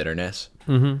bitterness.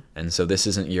 Mm-hmm. And so this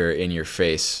isn't your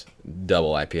in-your-face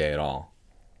double IPA at all.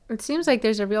 It seems like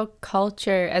there's a real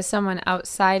culture as someone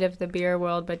outside of the beer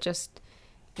world, but just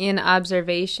in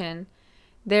observation.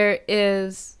 There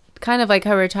is kind of like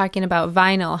how we were talking about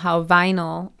vinyl, how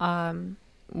vinyl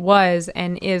was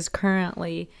and is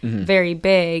currently very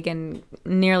big and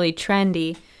nearly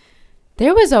trendy.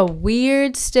 There was a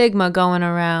weird stigma going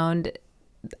around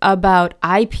about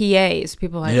IPAs.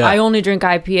 People are like, Yeah. I only drink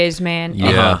IPAs, man.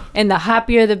 Yeah. And the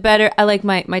hoppier, the better. I like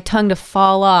my tongue to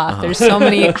fall off. There's so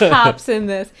many hops in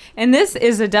this. And this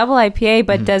is a double IPA,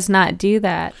 but does not do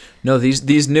that. No,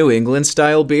 these New England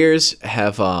style beers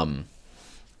have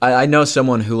I know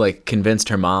someone who like convinced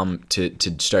her mom to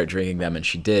start drinking them, and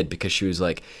she did because she was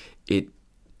like,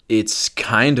 it's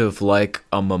kind of like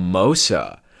a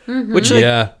mimosa. Which like,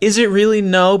 Yeah. is it really?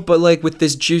 No, but like with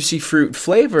this juicy fruit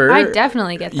flavor, I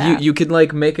definitely get that. You could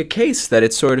like make a case that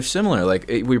it's sort of similar. Like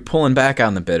we're pulling back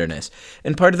on the bitterness,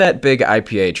 and part of that big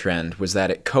IPA trend was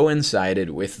that it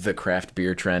coincided with the craft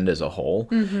beer trend as a whole,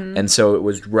 and so it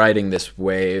was riding this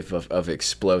wave of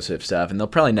explosive stuff. And there'll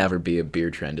probably never be a beer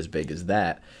trend as big as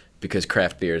that because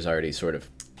craft beer is already sort of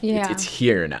it's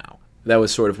here now. That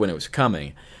was sort of when it was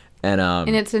coming.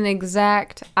 And it's an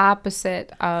exact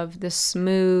opposite of the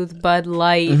smooth Bud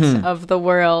Light of the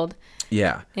world.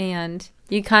 yeah. And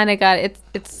you kind of got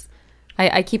it's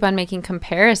I keep on making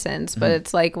comparisons, but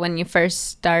it's like when you first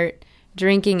start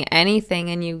drinking anything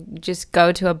and you just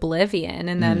go to oblivion,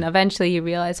 and then eventually you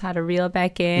realize how to reel it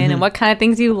back in and what kind of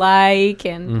things you like.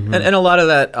 And a lot of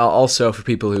that also for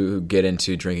people who get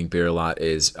into drinking beer a lot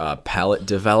is palate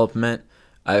development.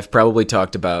 I've probably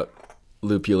talked about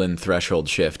lupulin threshold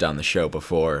shift on the show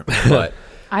before, but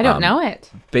I don't know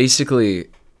it. Basically,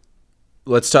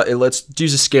 let's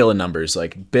use a scale of numbers,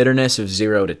 like bitterness of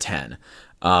 0 to 10.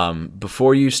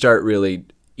 Before you start really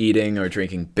eating or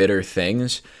drinking bitter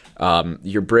things,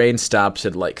 your brain stops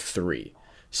at like 3.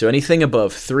 So anything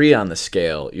above 3 on the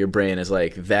scale, your brain is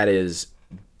like, that is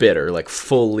bitter, like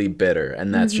fully bitter,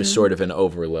 and that's just sort of an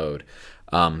overload.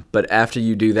 But after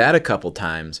you do that a couple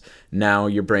times, now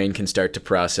your brain can start to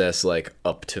process like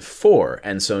up to 4.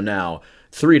 And so now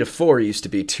 3 to 4 used to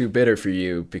be too bitter for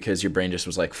you because your brain just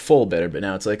was like full bitter. But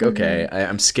now it's like, okay,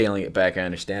 I'm scaling it back. I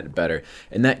understand it better.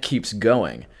 And that keeps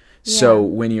going. Yeah. So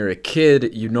when you're a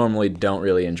kid, you normally don't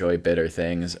really enjoy bitter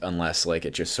things unless like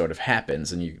it just sort of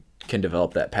happens and you can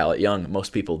develop that palate young.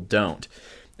 Most people don't.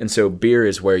 And so beer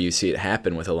is where you see it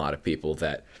happen with a lot of people,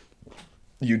 that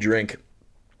you drink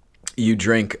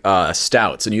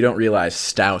stouts and you don't realize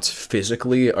stouts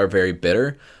physically are very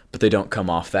bitter, but they don't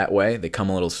come off that way. They come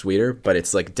a little sweeter, but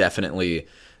it's like definitely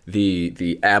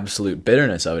the absolute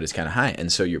bitterness of it is kind of high.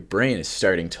 And so your brain is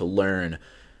starting to learn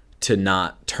to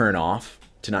not turn off,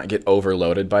 to not get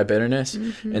overloaded by bitterness.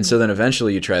 And so then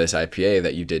eventually you try this IPA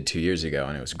that you did 2 years ago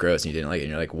and it was gross and you didn't like it.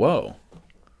 And you're like, whoa,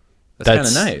 that's kind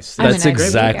of nice. That's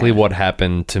exactly what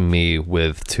happened to me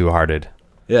with Two Hearted.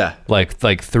 Yeah. Like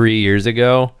 3 years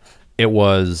ago, it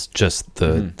was just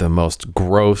the most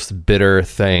gross, bitter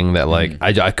thing that like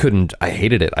I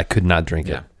hated it. I could not drink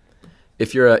it.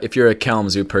 If you're a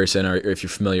Kalamazoo person, or if you're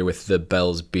familiar with the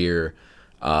Bell's Beer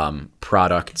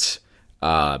products,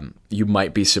 you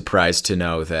might be surprised to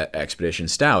know that Expedition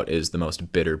Stout is the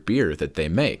most bitter beer that they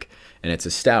make, and it's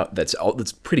a stout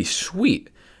that's pretty sweet.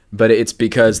 But it's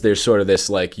because there's sort of this,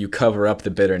 like, you cover up the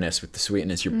bitterness with the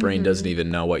sweetness. Your brain doesn't even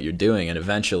know what you're doing. And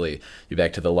eventually you're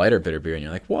back to the lighter bitter beer and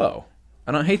you're like, whoa,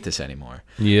 I don't hate this anymore.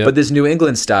 Yep. But this New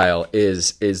England style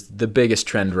is the biggest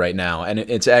trend right now. And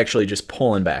it's actually just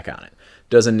pulling back on it.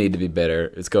 Doesn't need to be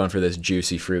bitter. It's going for this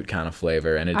juicy fruit kind of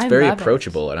flavor. And it's very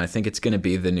approachable. And I think it's going to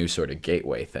be the new sort of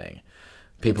gateway thing.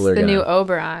 People are going to... the new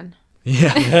Oberon.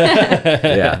 Yeah.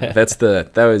 Yeah,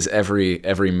 that was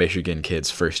every Michigan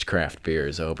kid's first craft beer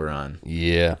is Oberon.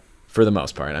 Yeah. For the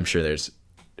most part. I'm sure there's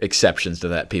exceptions to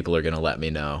that. People are going to let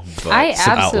me know. But I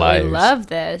absolutely love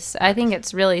this. I think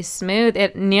it's really smooth.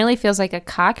 It nearly feels like a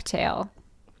cocktail.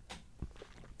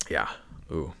 Yeah.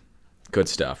 Ooh. Good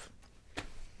stuff.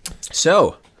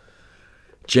 So,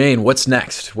 Jane, what's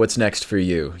next? What's next for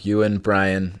you? You and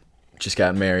Brian just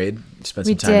got married. Spent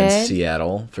some time in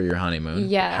Seattle for your honeymoon.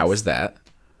 Yes. How was that?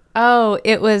 Oh,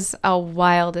 it was a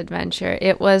wild adventure.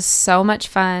 It was so much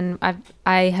fun.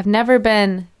 I have never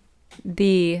been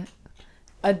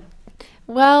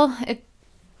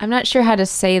I'm not sure how to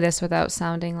say this without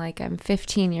sounding like I'm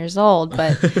 15 years old,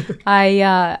 but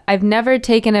I've never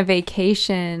taken a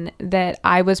vacation that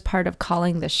I was part of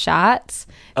calling the shots.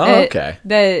 Oh, okay.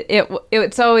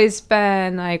 It's always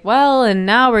been like, well, and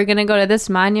now we're going to go to this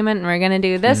monument and we're going to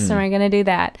do this and we're going to do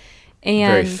that.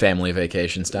 And very family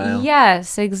vacation style.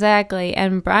 Yes, exactly.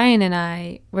 And Brian and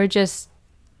I were just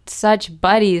such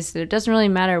buddies that it doesn't really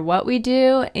matter what we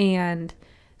do. And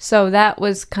so that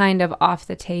was kind of off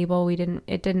the table.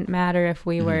 It didn't matter if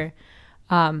we were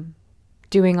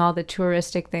doing all the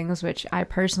touristic things, which I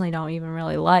personally don't even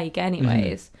really like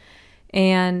anyways.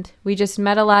 And we just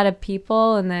met a lot of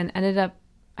people and then ended up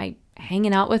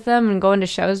hanging out with them and going to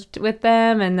shows with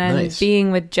them, and then being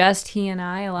with just he and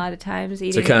I a lot of times.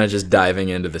 Eating. So kind of just diving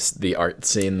into the art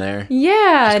scene there.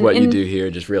 Yeah. Just what you do here,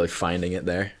 just really finding it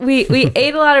there. We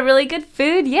ate a lot of really good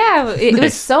food. Yeah. It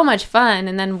was so much fun.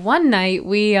 And then one night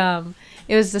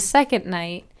it was the second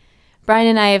night, Brian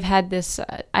and I have had this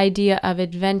idea of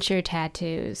adventure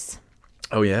tattoos.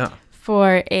 Oh, yeah.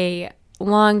 For a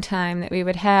long time, that we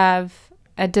would have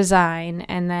a design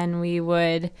and then we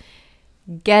would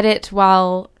get it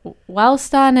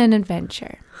whilst on an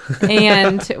adventure.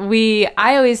 And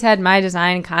I always had my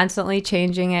design, constantly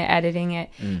changing it, editing it,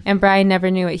 and Brian never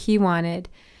knew what he wanted,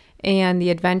 and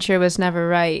the adventure was never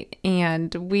right.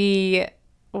 And we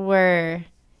were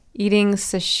eating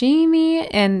sashimi,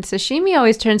 and sashimi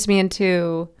always turns me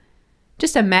into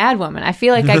just a mad woman. I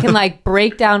feel like I can like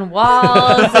break down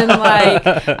walls and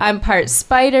like I'm part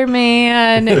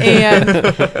Spider-Man,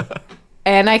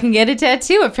 and I can get a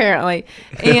tattoo apparently.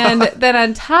 And then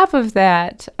on top of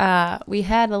that, we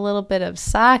had a little bit of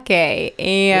sake,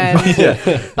 and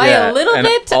by a little and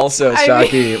bit, also I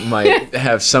sake might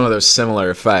have some of those similar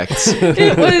effects.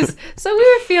 it was so we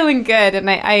were feeling good, and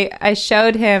I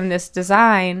showed him this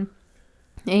design,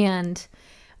 and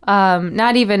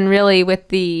not even really with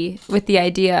the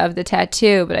idea of the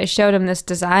tattoo, but I showed him this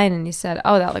design, and he said,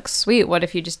 "Oh, that looks sweet. What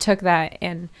if you just took that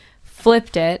and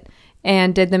flipped it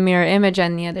and did the mirror image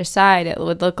on the other side? It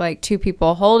would look like two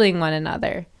people holding one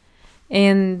another."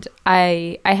 And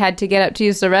I had to get up to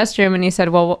use the restroom, and he said,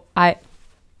 "Well,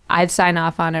 I'd sign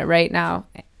off on it right now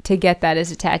to get that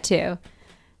as a tattoo."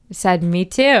 I said, "Me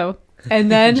too."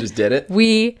 And then Just did it?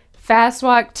 We fast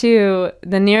walked to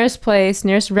the nearest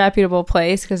reputable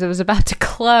place, because it was about to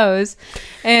close.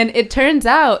 And it turns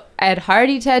out Ed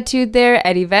Hardy tattooed there.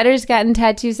 Eddie Vedder's gotten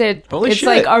tattoos there. Holy it's shit.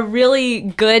 like a really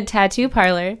good tattoo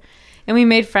parlor. And we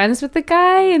made friends with the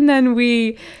guy, and then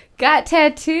we got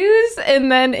tattoos. And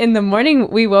then in the morning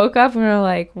we woke up and we were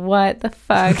like, what the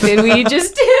fuck did we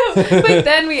just do? But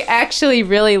then we actually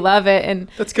really love it. And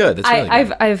That's good. That's really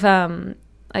good.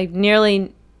 I've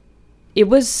nearly... It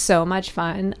was so much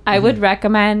fun. I would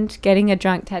recommend getting a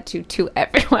drunk tattoo to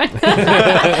everyone.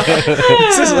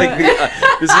 This is like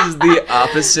the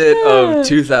opposite of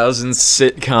 2000s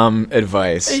sitcom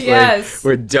advice. Yes.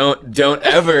 Where don't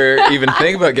ever even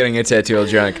think about getting a tattoo while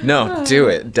drunk. No, do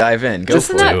it. Dive in. Go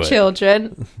Just for not it.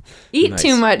 children. Eat Nice.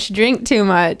 too much, drink too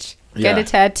much, get Yeah. a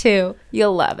tattoo.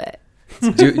 You'll love it.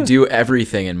 Do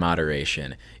everything in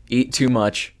moderation. Eat too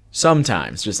much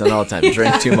sometimes, just not all the time.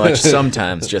 Drink too much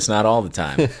sometimes, just not all the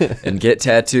time. And get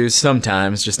tattoos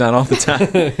sometimes, just not all the time.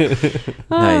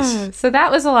 Nice. So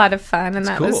that was a lot of fun, and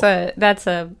That's that's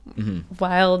a Mm-hmm.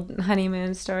 wild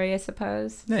honeymoon story, I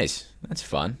suppose. Nice. That's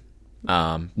fun.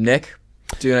 Nick,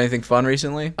 doing anything fun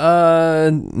recently?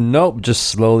 Nope. Just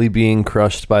slowly being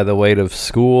crushed by the weight of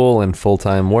school and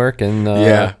full-time work, and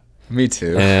Yeah, me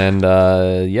too. and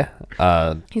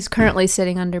He's currently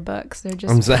sitting under books. They're I'm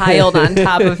just saying- piled on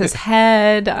top of his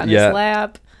head, on Yeah. his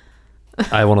lap.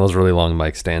 I have one of those really long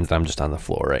mic stands, and I'm just on the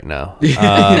floor right now.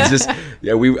 It's just,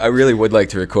 I really would like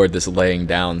to record this laying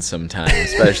down sometime,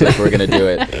 especially if we're gonna do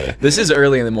it. This is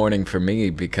early in the morning for me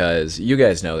because you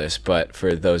guys know this, but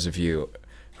for those of you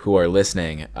who are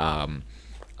listening,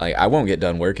 I won't get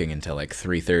done working until like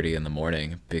 3:30 in the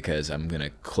morning because I'm gonna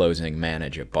closing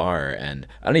manage a bar, and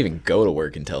I don't even go to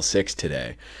work until 6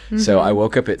 today. So I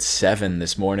woke up at 7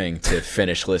 this morning to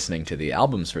finish listening to the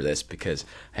albums for this because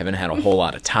I haven't had a whole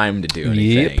lot of time to do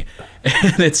anything.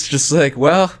 And it's just like,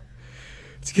 well,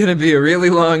 it's gonna be a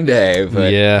really long day,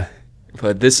 but Yeah.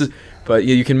 but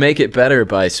you can make it better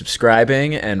by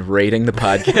subscribing and rating the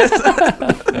podcast.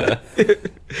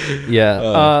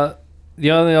 Yeah. The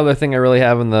only other thing I really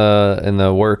have in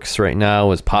the works right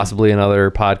now is possibly another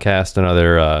podcast,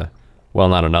 A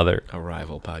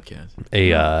rival podcast.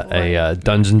 a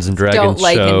Dungeons and Dragons Don't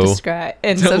like show. and describe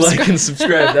and Don't subscribe. like and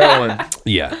subscribe that one.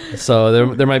 Yeah.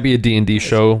 So there might be a D&D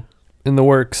show in the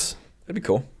works. That'd be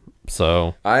cool.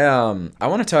 So I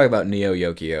want to talk about Neo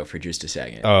Yokio for just a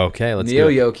second. okay, let's Neo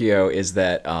do it. Yokio is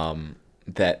that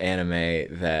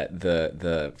anime that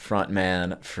the front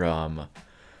man from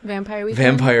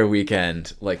Vampire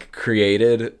Weekend like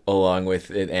created along with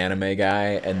an anime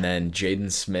guy, and then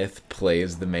Jaden Smith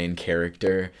plays the main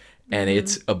character, and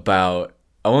it's about,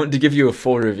 I want to give you a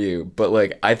full review, but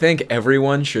like I think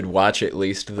everyone should watch at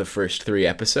least the first 3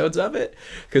 episodes of it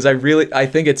because I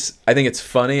think it's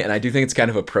funny, and I do think it's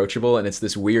kind of approachable, and it's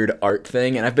this weird art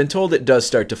thing, and I've been told it does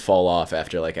start to fall off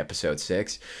after like episode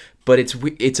 6, but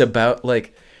it's about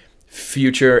like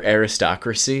future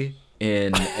aristocracy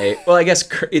in I guess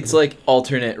it's like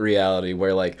alternate reality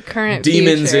where like Current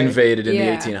demons future. invaded in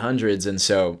Yeah. the 1800s, and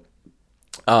so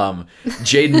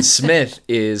Jaden Smith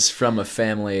is from a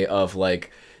family of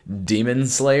like demon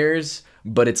slayers,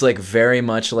 but it's like very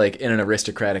much like in an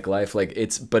aristocratic life, like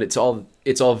it's all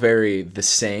very the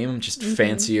same, just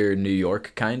fancier New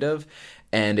York kind of,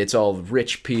 and it's all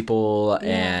rich people,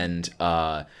 and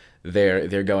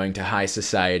they're going to high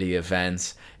society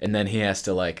events, and then he has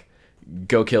to like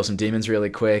go kill some demons really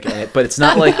quick, but it's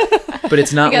not like I got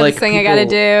like this thing I people, gotta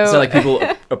do. it's not like people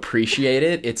appreciate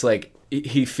it. It's like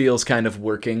he feels kind of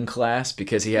working class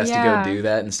because he has to Yeah. go do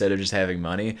that instead of just having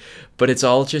money, but it's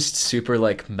all just super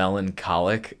like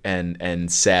melancholic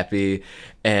and sappy,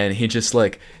 and he just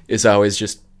like is always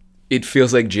just, it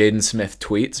feels like Jaden Smith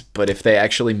tweets, but if they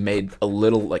actually made a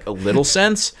little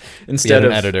sense instead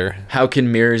an of editor. how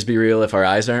can mirrors be real if our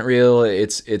eyes aren't real,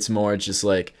 it's more just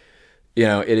like, you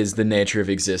know, it is the nature of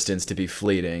existence to be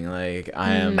fleeting. Like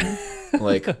I am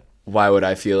like why would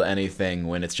I feel anything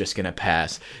when it's just gonna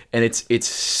pass? And it's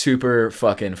super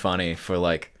fucking funny for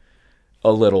like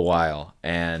a little while.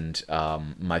 And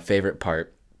my favorite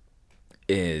part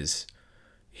is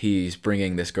he's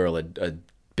bringing this girl a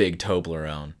big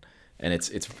Toblerone, and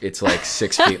it's like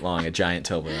 6 feet long, a giant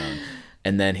Toblerone.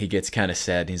 And then he gets kind of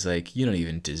sad, and he's like, "You don't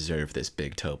even deserve this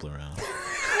big Toblerone."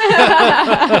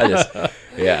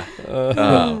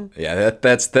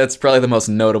 That's probably the most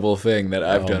notable thing that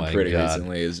I've done pretty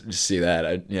recently is just see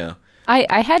that.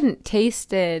 I hadn't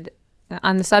tasted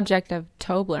on the subject of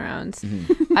Toblerones.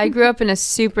 I grew up in a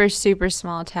super, super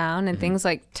small town, and things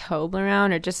like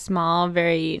Toblerone are just small,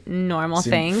 very normal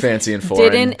things. Fancy and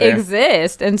foreign. Didn't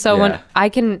exist. And so when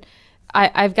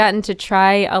I've gotten to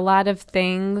try a lot of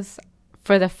things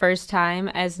for the first time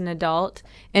as an adult,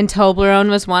 and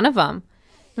Toblerone was one of them.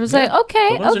 I was like,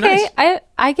 okay, Nice.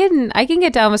 I can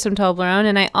get down with some Toblerone,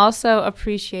 and I also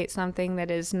appreciate something that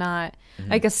is not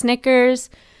like a Snickers.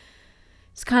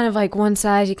 It's kind of like one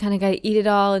size. You kind of got to eat it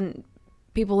all, and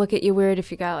people look at you weird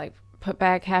if you got like put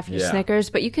back half your Snickers.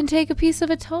 But you can take a piece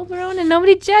of a Toblerone, and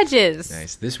nobody judges.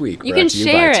 Nice. This week, you can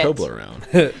share it.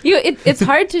 Toblerone. It's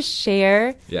hard to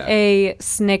share a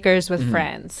Snickers with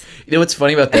friends. You know what's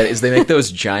funny about that is they make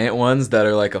those giant ones that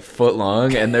are like a foot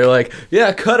long, and they're like,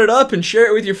 "Yeah, cut it up and share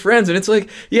it with your friends." And it's like,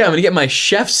 "Yeah, I'm gonna get my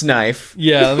chef's knife,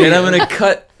 and I'm gonna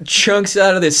cut chunks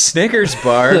out of this Snickers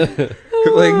bar."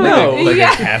 Like no, like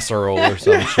a casserole or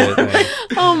some shit. Man.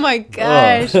 Oh my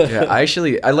gosh! Yeah,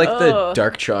 I like the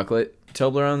dark chocolate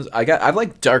Toblerones. I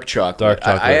like dark chocolate.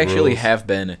 I actually have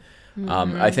been.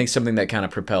 I think something that kind of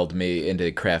propelled me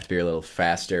into craft beer a little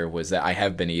faster was that I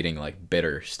have been eating like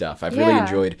bitter stuff. I've really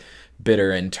enjoyed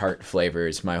bitter and tart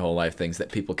flavors my whole life. Things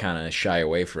that people kind of shy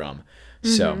away from.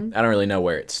 So I don't really know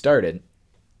where it started.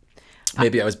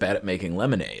 Maybe I was bad at making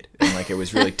lemonade, and like it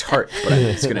was really tart, but I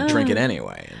was gonna drink it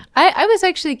anyway. I was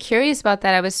actually curious about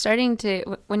that. I was starting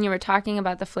to, when you were talking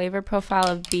about the flavor profile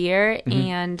of beer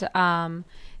and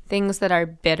things that are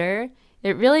bitter,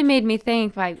 it really made me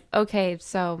think like, okay,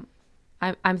 so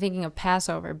I'm thinking of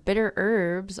Passover, bitter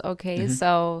herbs, okay,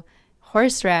 so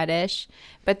horseradish,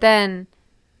 but then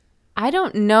I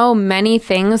don't know many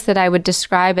things that I would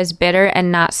describe as bitter and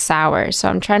not sour. So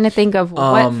I'm trying to think of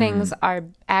what things are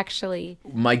actually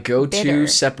my go-to bitter.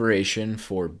 separation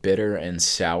for bitter and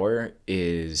sour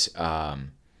is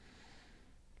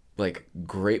like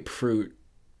grapefruit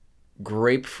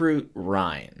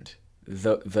rind.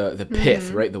 The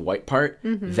pith, right? The white part,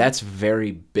 that's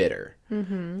very bitter.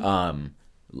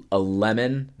 A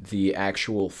lemon, the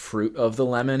actual fruit of the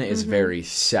lemon is very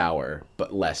sour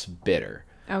but less bitter.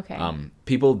 Okay.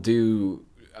 People do,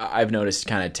 I've noticed,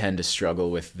 kind of tend to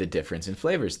struggle with the difference in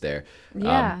flavors there.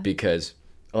 Yeah. Because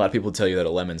a lot of people tell you that a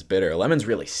lemon's bitter. A lemon's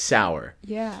really sour.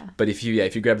 Yeah. But if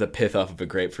you grab the pith off of a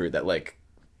grapefruit that like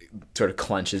sort of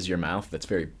clenches your mouth, that's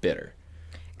very bitter.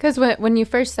 Because when you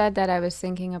first said that, I was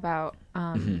thinking about,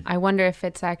 I wonder if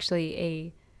it's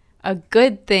actually a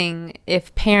good thing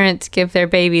if parents give their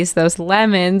babies those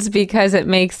lemons, because it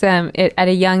makes them, at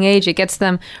a young age, it gets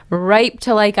them ripe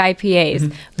to like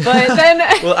IPAs. But then...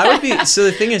 Well, I would be... So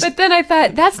the thing is... But then I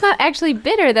thought, that's not actually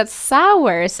bitter, that's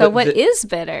sour. So what is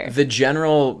bitter? The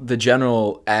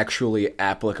general actually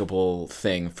applicable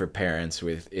thing for parents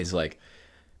is like,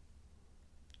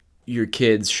 your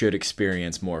kids should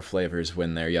experience more flavors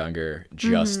when they're younger,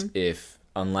 just if...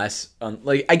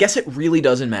 like I guess it really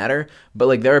doesn't matter, but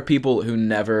like there are people who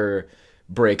never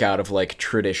break out of like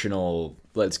traditional,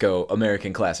 let's go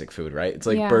American classic food, right? It's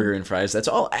like burger and fries. That's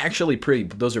all actually pretty,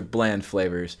 those are bland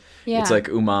flavors. It's like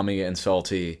umami and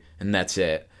salty, and that's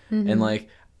it. And like,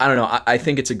 I don't know, I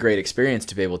think it's a great experience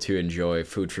to be able to enjoy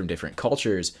food from different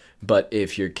cultures, but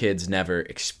if your kids never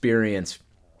experience,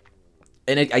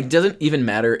 and it doesn't even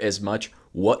matter as much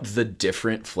what the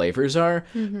different flavors are,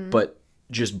 but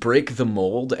just break the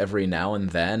mold every now and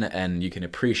then, and you can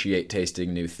appreciate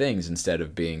tasting new things instead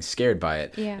of being scared by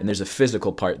it. Yeah. And there's a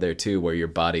physical part there too, where your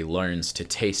body learns to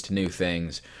taste new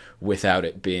things without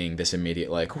it being this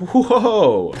immediate like,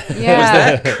 whoa, was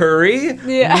that curry?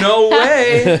 No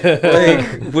way.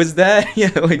 Like, was that,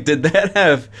 like, did that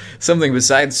have something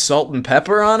besides salt and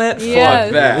pepper on it?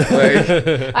 Fuck that.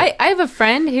 Like, I have a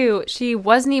friend who, she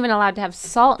wasn't even allowed to have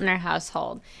salt in her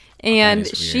household. And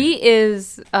she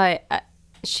is...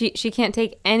 She can't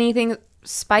take anything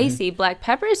spicy. Black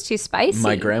pepper is too spicy.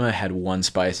 My grandma had one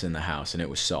spice in the house, and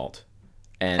it was salt.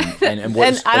 And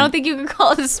I don't think you can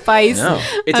call it a spice. No,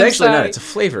 it's actually not. It's a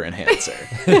flavor enhancer.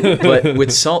 But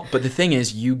with salt, but the thing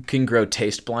is, you can grow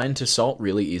taste blind to salt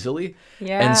really easily.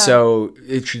 Yeah. And so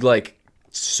it should like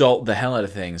salt the hell out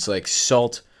of things, like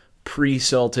salt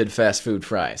pre-salted fast food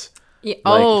fries. Yeah.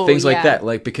 Like things like yeah. that.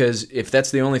 Like, because if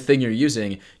that's the only thing you're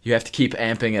using, you have to keep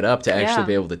amping it up to actually Yeah.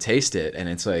 be able to taste it. And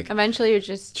it's like, Eventually, you're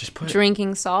just put-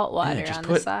 drinking salt water just on the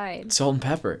put side. salt and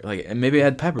pepper. Like, and maybe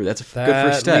add pepper. That's a good That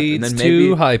first step. leads And then maybe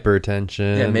to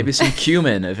hypertension. yeah, maybe some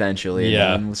cumin eventually.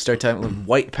 Yeah. And then we'll start talking with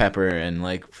white pepper and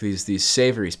like these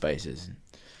savory spices.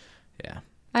 Yeah.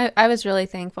 I was really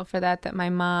thankful for that my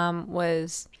mom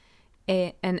was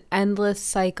an endless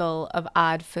cycle of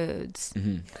odd foods.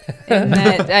 Mm-hmm. And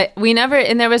that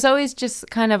and there was always just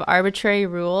kind of arbitrary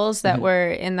rules that were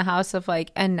in the house of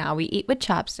like, and now we eat with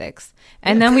chopsticks.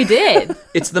 And then we did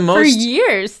It's the for most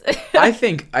years. I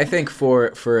think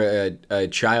for a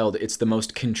child, it's the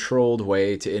most controlled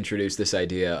way to introduce this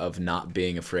idea of not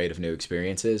being afraid of new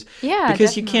experiences. Yeah,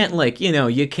 because you definitely.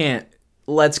 can't you can't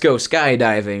let's go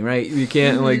skydiving, right? You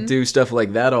can't like do stuff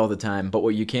like that all the time. But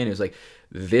what you can do is like,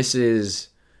 this is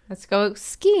Let's go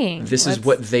skiing. this is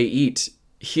what they eat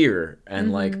here,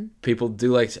 and like Mm-hmm. people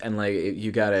do like, and like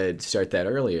you gotta start that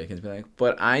earlier. You can be like,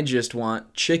 but I just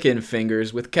want chicken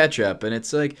fingers with ketchup, and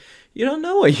it's like, you don't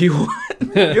know what you want.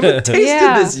 You haven't tasted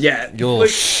Yeah. this yet. You little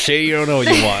shit, you don't know what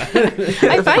you want.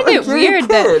 I find it weird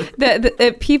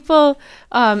that people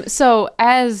so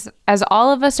as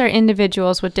all of us are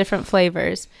individuals with different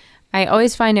flavors, I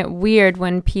always find it weird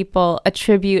when people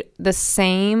attribute the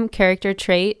same character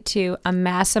trait to a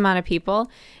mass amount of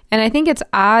people. And I think it's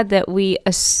odd that we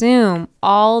assume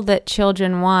all that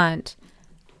children want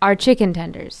are chicken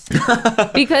tenders.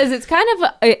 Because it's kind of,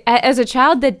 as a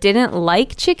child that didn't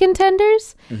like chicken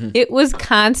tenders, it was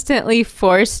constantly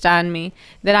forced on me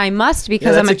that I must,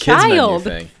 because I'm a that's kid's menu child.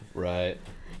 thing. Right.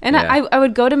 And Yeah. I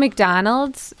would go to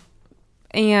McDonald's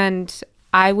and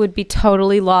I would be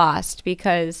totally lost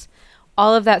because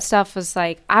all of that stuff was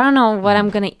like, I don't know what I'm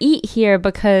going to eat here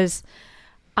because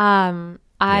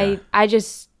I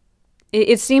just,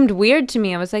 it seemed weird to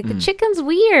me. I was like, the chicken's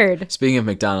weird. Speaking of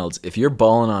McDonald's, if you're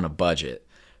balling on a budget,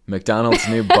 McDonald's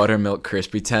new buttermilk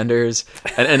crispy tenders,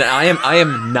 and I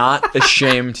am not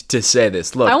ashamed to say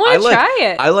this. Look, I wanna try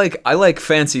it. I like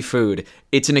fancy food.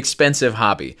 It's an expensive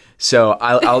hobby, so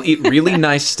I'll eat really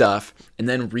nice stuff and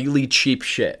then really cheap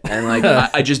shit, and like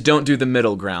I just don't do the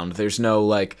middle ground. There's no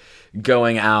like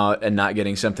going out and not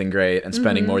getting something great and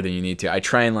spending more than you need to. I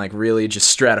try and like really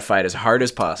just stratify it as hard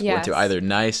as possible Yes. to either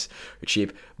nice or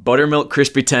cheap. Buttermilk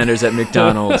crispy tenders at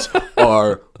McDonald's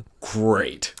are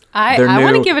great. I They're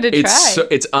wanna new. give it a It's try.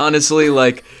 it's honestly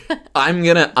like I'm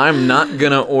not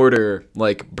gonna order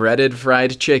like breaded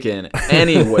fried chicken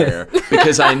anywhere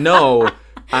because I know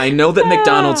that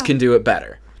McDonald's can do it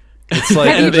better. It's like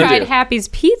Have you they tried do. Happy's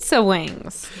Pizza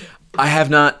Wings? I have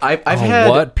not. I've had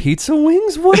what pizza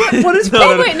wings? What is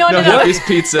Wait, no. Happy's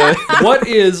Pizza. what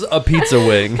is a pizza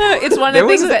wing? It's one of There the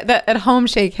was things that at Home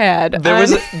Shake had. There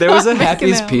was a on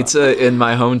Happy's Mackinac. Pizza in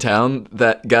my hometown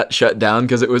that got shut down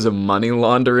because it was a money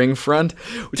laundering front,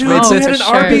 which Dude, made we sense. had an for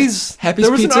sure. Arby's. Happy's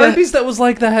there was Pizza- an Arby's that was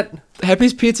like that.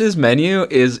 Happy's Pizza's menu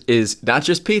is not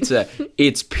just pizza.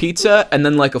 It's pizza and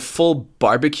then like a full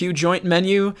barbecue joint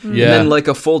menu, and Yeah. then like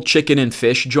a full chicken and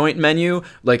fish joint menu,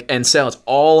 like and salads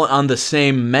all on the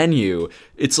same menu.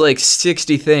 It's like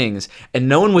 60 things, and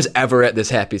no one was ever at this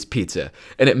Happy's Pizza,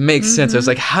 and it makes sense. I was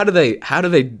like, how do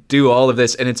they do all of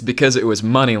this? And it's because it was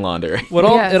money laundering.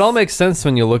 Yes. It all makes sense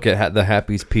when you look at the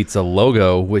Happy's Pizza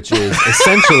logo, which is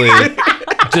essentially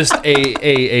just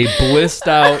a blissed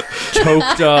out,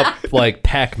 choked up like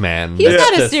Pac-Man. He's That's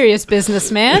not a just- serious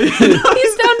businessman. He's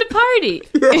down to party.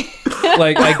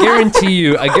 Like I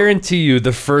guarantee you,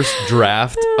 the first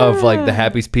draft of like the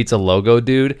Happy's Pizza logo,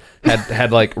 dude,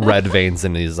 had like red veins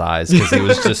in his eyes because he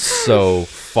was just so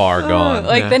far gone.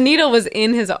 Like the needle was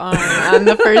in his arm on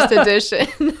the first edition.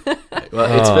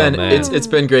 Well, it's Oh, been man. it's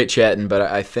been great chatting, but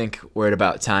I think we're at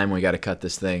about time. We got to cut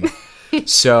this thing.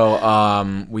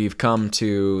 So we've come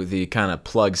to the kind of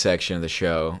plug section of the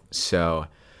show. So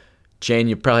Jane,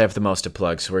 you probably have the most to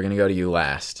plug, so we're gonna go to you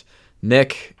last.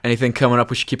 Nick, anything coming up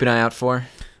we should keep an eye out for?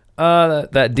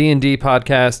 That D&D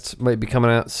podcast might be coming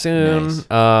out soon. Nice.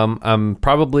 I'm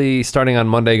probably starting on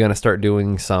Monday going to start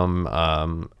doing some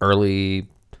early,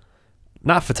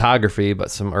 not photography, but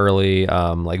some early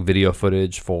like video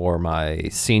footage for my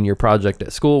senior project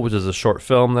at school, which is a short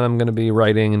film that I'm going to be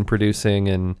writing and producing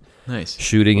and Nice.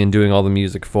 shooting and doing all the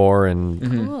music for.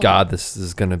 And God, this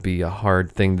is going to be a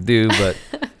hard thing to do, but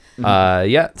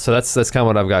yeah. So that's kind of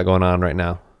what I've got going on right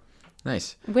now.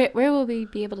 Nice. Where will we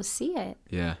be able to see it?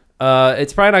 Yeah.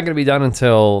 It's probably not going to be done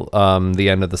until the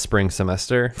end of the spring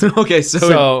semester. Okay,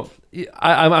 So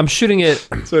I'm shooting it.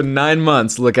 so 9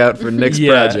 months. Look out for Nick's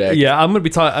project. Yeah, I'm going to be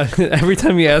talking every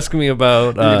time you ask me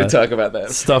about You're going to talk about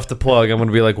that. stuff to plug. I'm going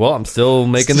to be like, well, I'm still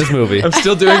making this movie. I'm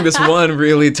still doing this one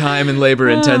really time and labor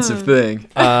intensive thing.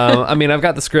 I mean, I've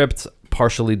got the script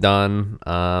partially done.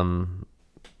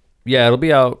 Yeah, it'll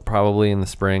be out probably in the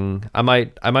spring. I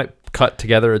might cut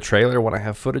together a trailer when I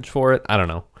have footage for it. I don't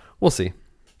know. We'll see.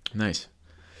 Nice.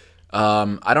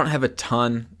 I don't have a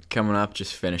ton coming up.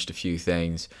 Just finished a few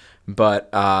things, but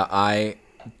I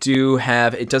do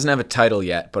have. It doesn't have a title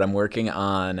yet, but I'm working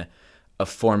on a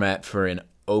format for an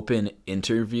open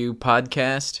interview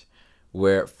podcast,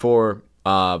 where for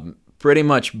pretty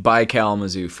much by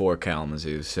Kalamazoo for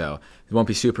Kalamazoo. So it won't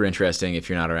be super interesting if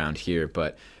you're not around here,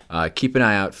 but keep an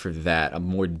eye out for that.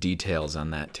 More details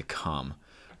on that to come.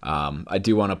 I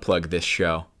do want to plug this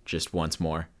show just once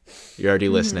more. You're already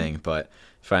listening, but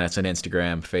find us on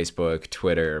Instagram, Facebook,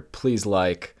 Twitter. Please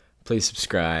like, please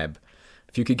subscribe.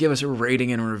 If you could give us a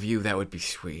rating and a review, that would be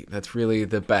sweet. That's really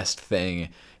the best thing.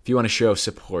 If you want to show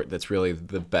support, that's really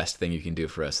the best thing you can do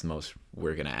for us, the most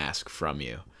we're going to ask from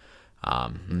you.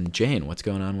 Jane, what's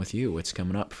going on with you? What's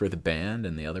coming up for the band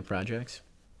and the other projects?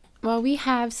 Well, we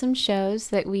have some shows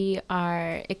that we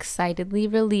are excitedly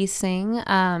releasing.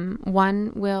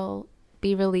 One will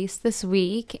be released this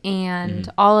week, and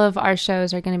all of our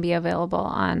shows are going to be available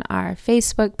on our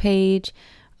Facebook page,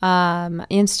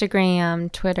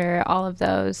 Instagram, Twitter, all of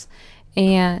those.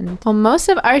 And well, most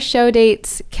of our show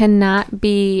dates cannot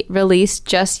be released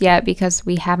just yet because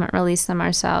we haven't released them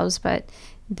ourselves, but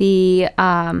the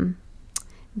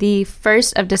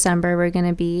 1st of December, we're going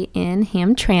to be in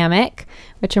Hamtramck,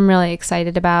 which I'm really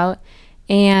excited about.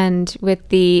 And with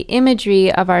the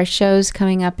imagery of our shows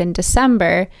coming up in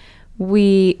December,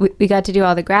 we got to do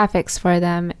all the graphics for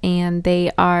them, and they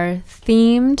are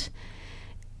themed,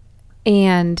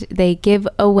 and they give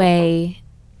away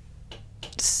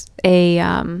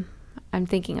I'm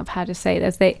thinking of how to say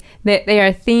this. They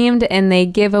are themed, and they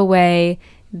give away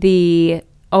the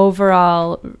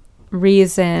overall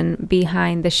reason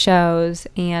behind the shows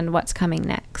and what's coming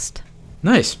next.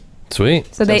 Nice.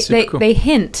 Sweet. So Cool. they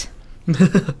hint.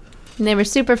 And they were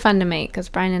super fun to make because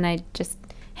Brian and I just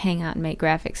hang out and make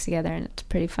graphics together, and it's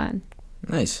pretty fun.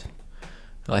 Nice.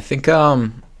 Well, I think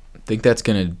that's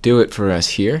gonna do it for us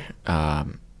here.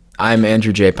 I'm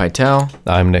Andrew J. Pytel,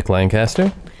 I'm Nick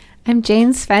Lancaster. I'm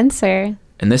Jane Spencer.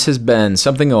 and this has been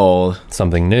Something Old,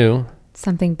 Something new.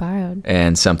 Something borrowed.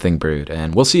 and Something Brewed,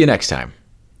 and we'll see you next time.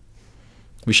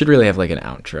 We should really have like an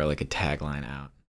outro, like a tagline out.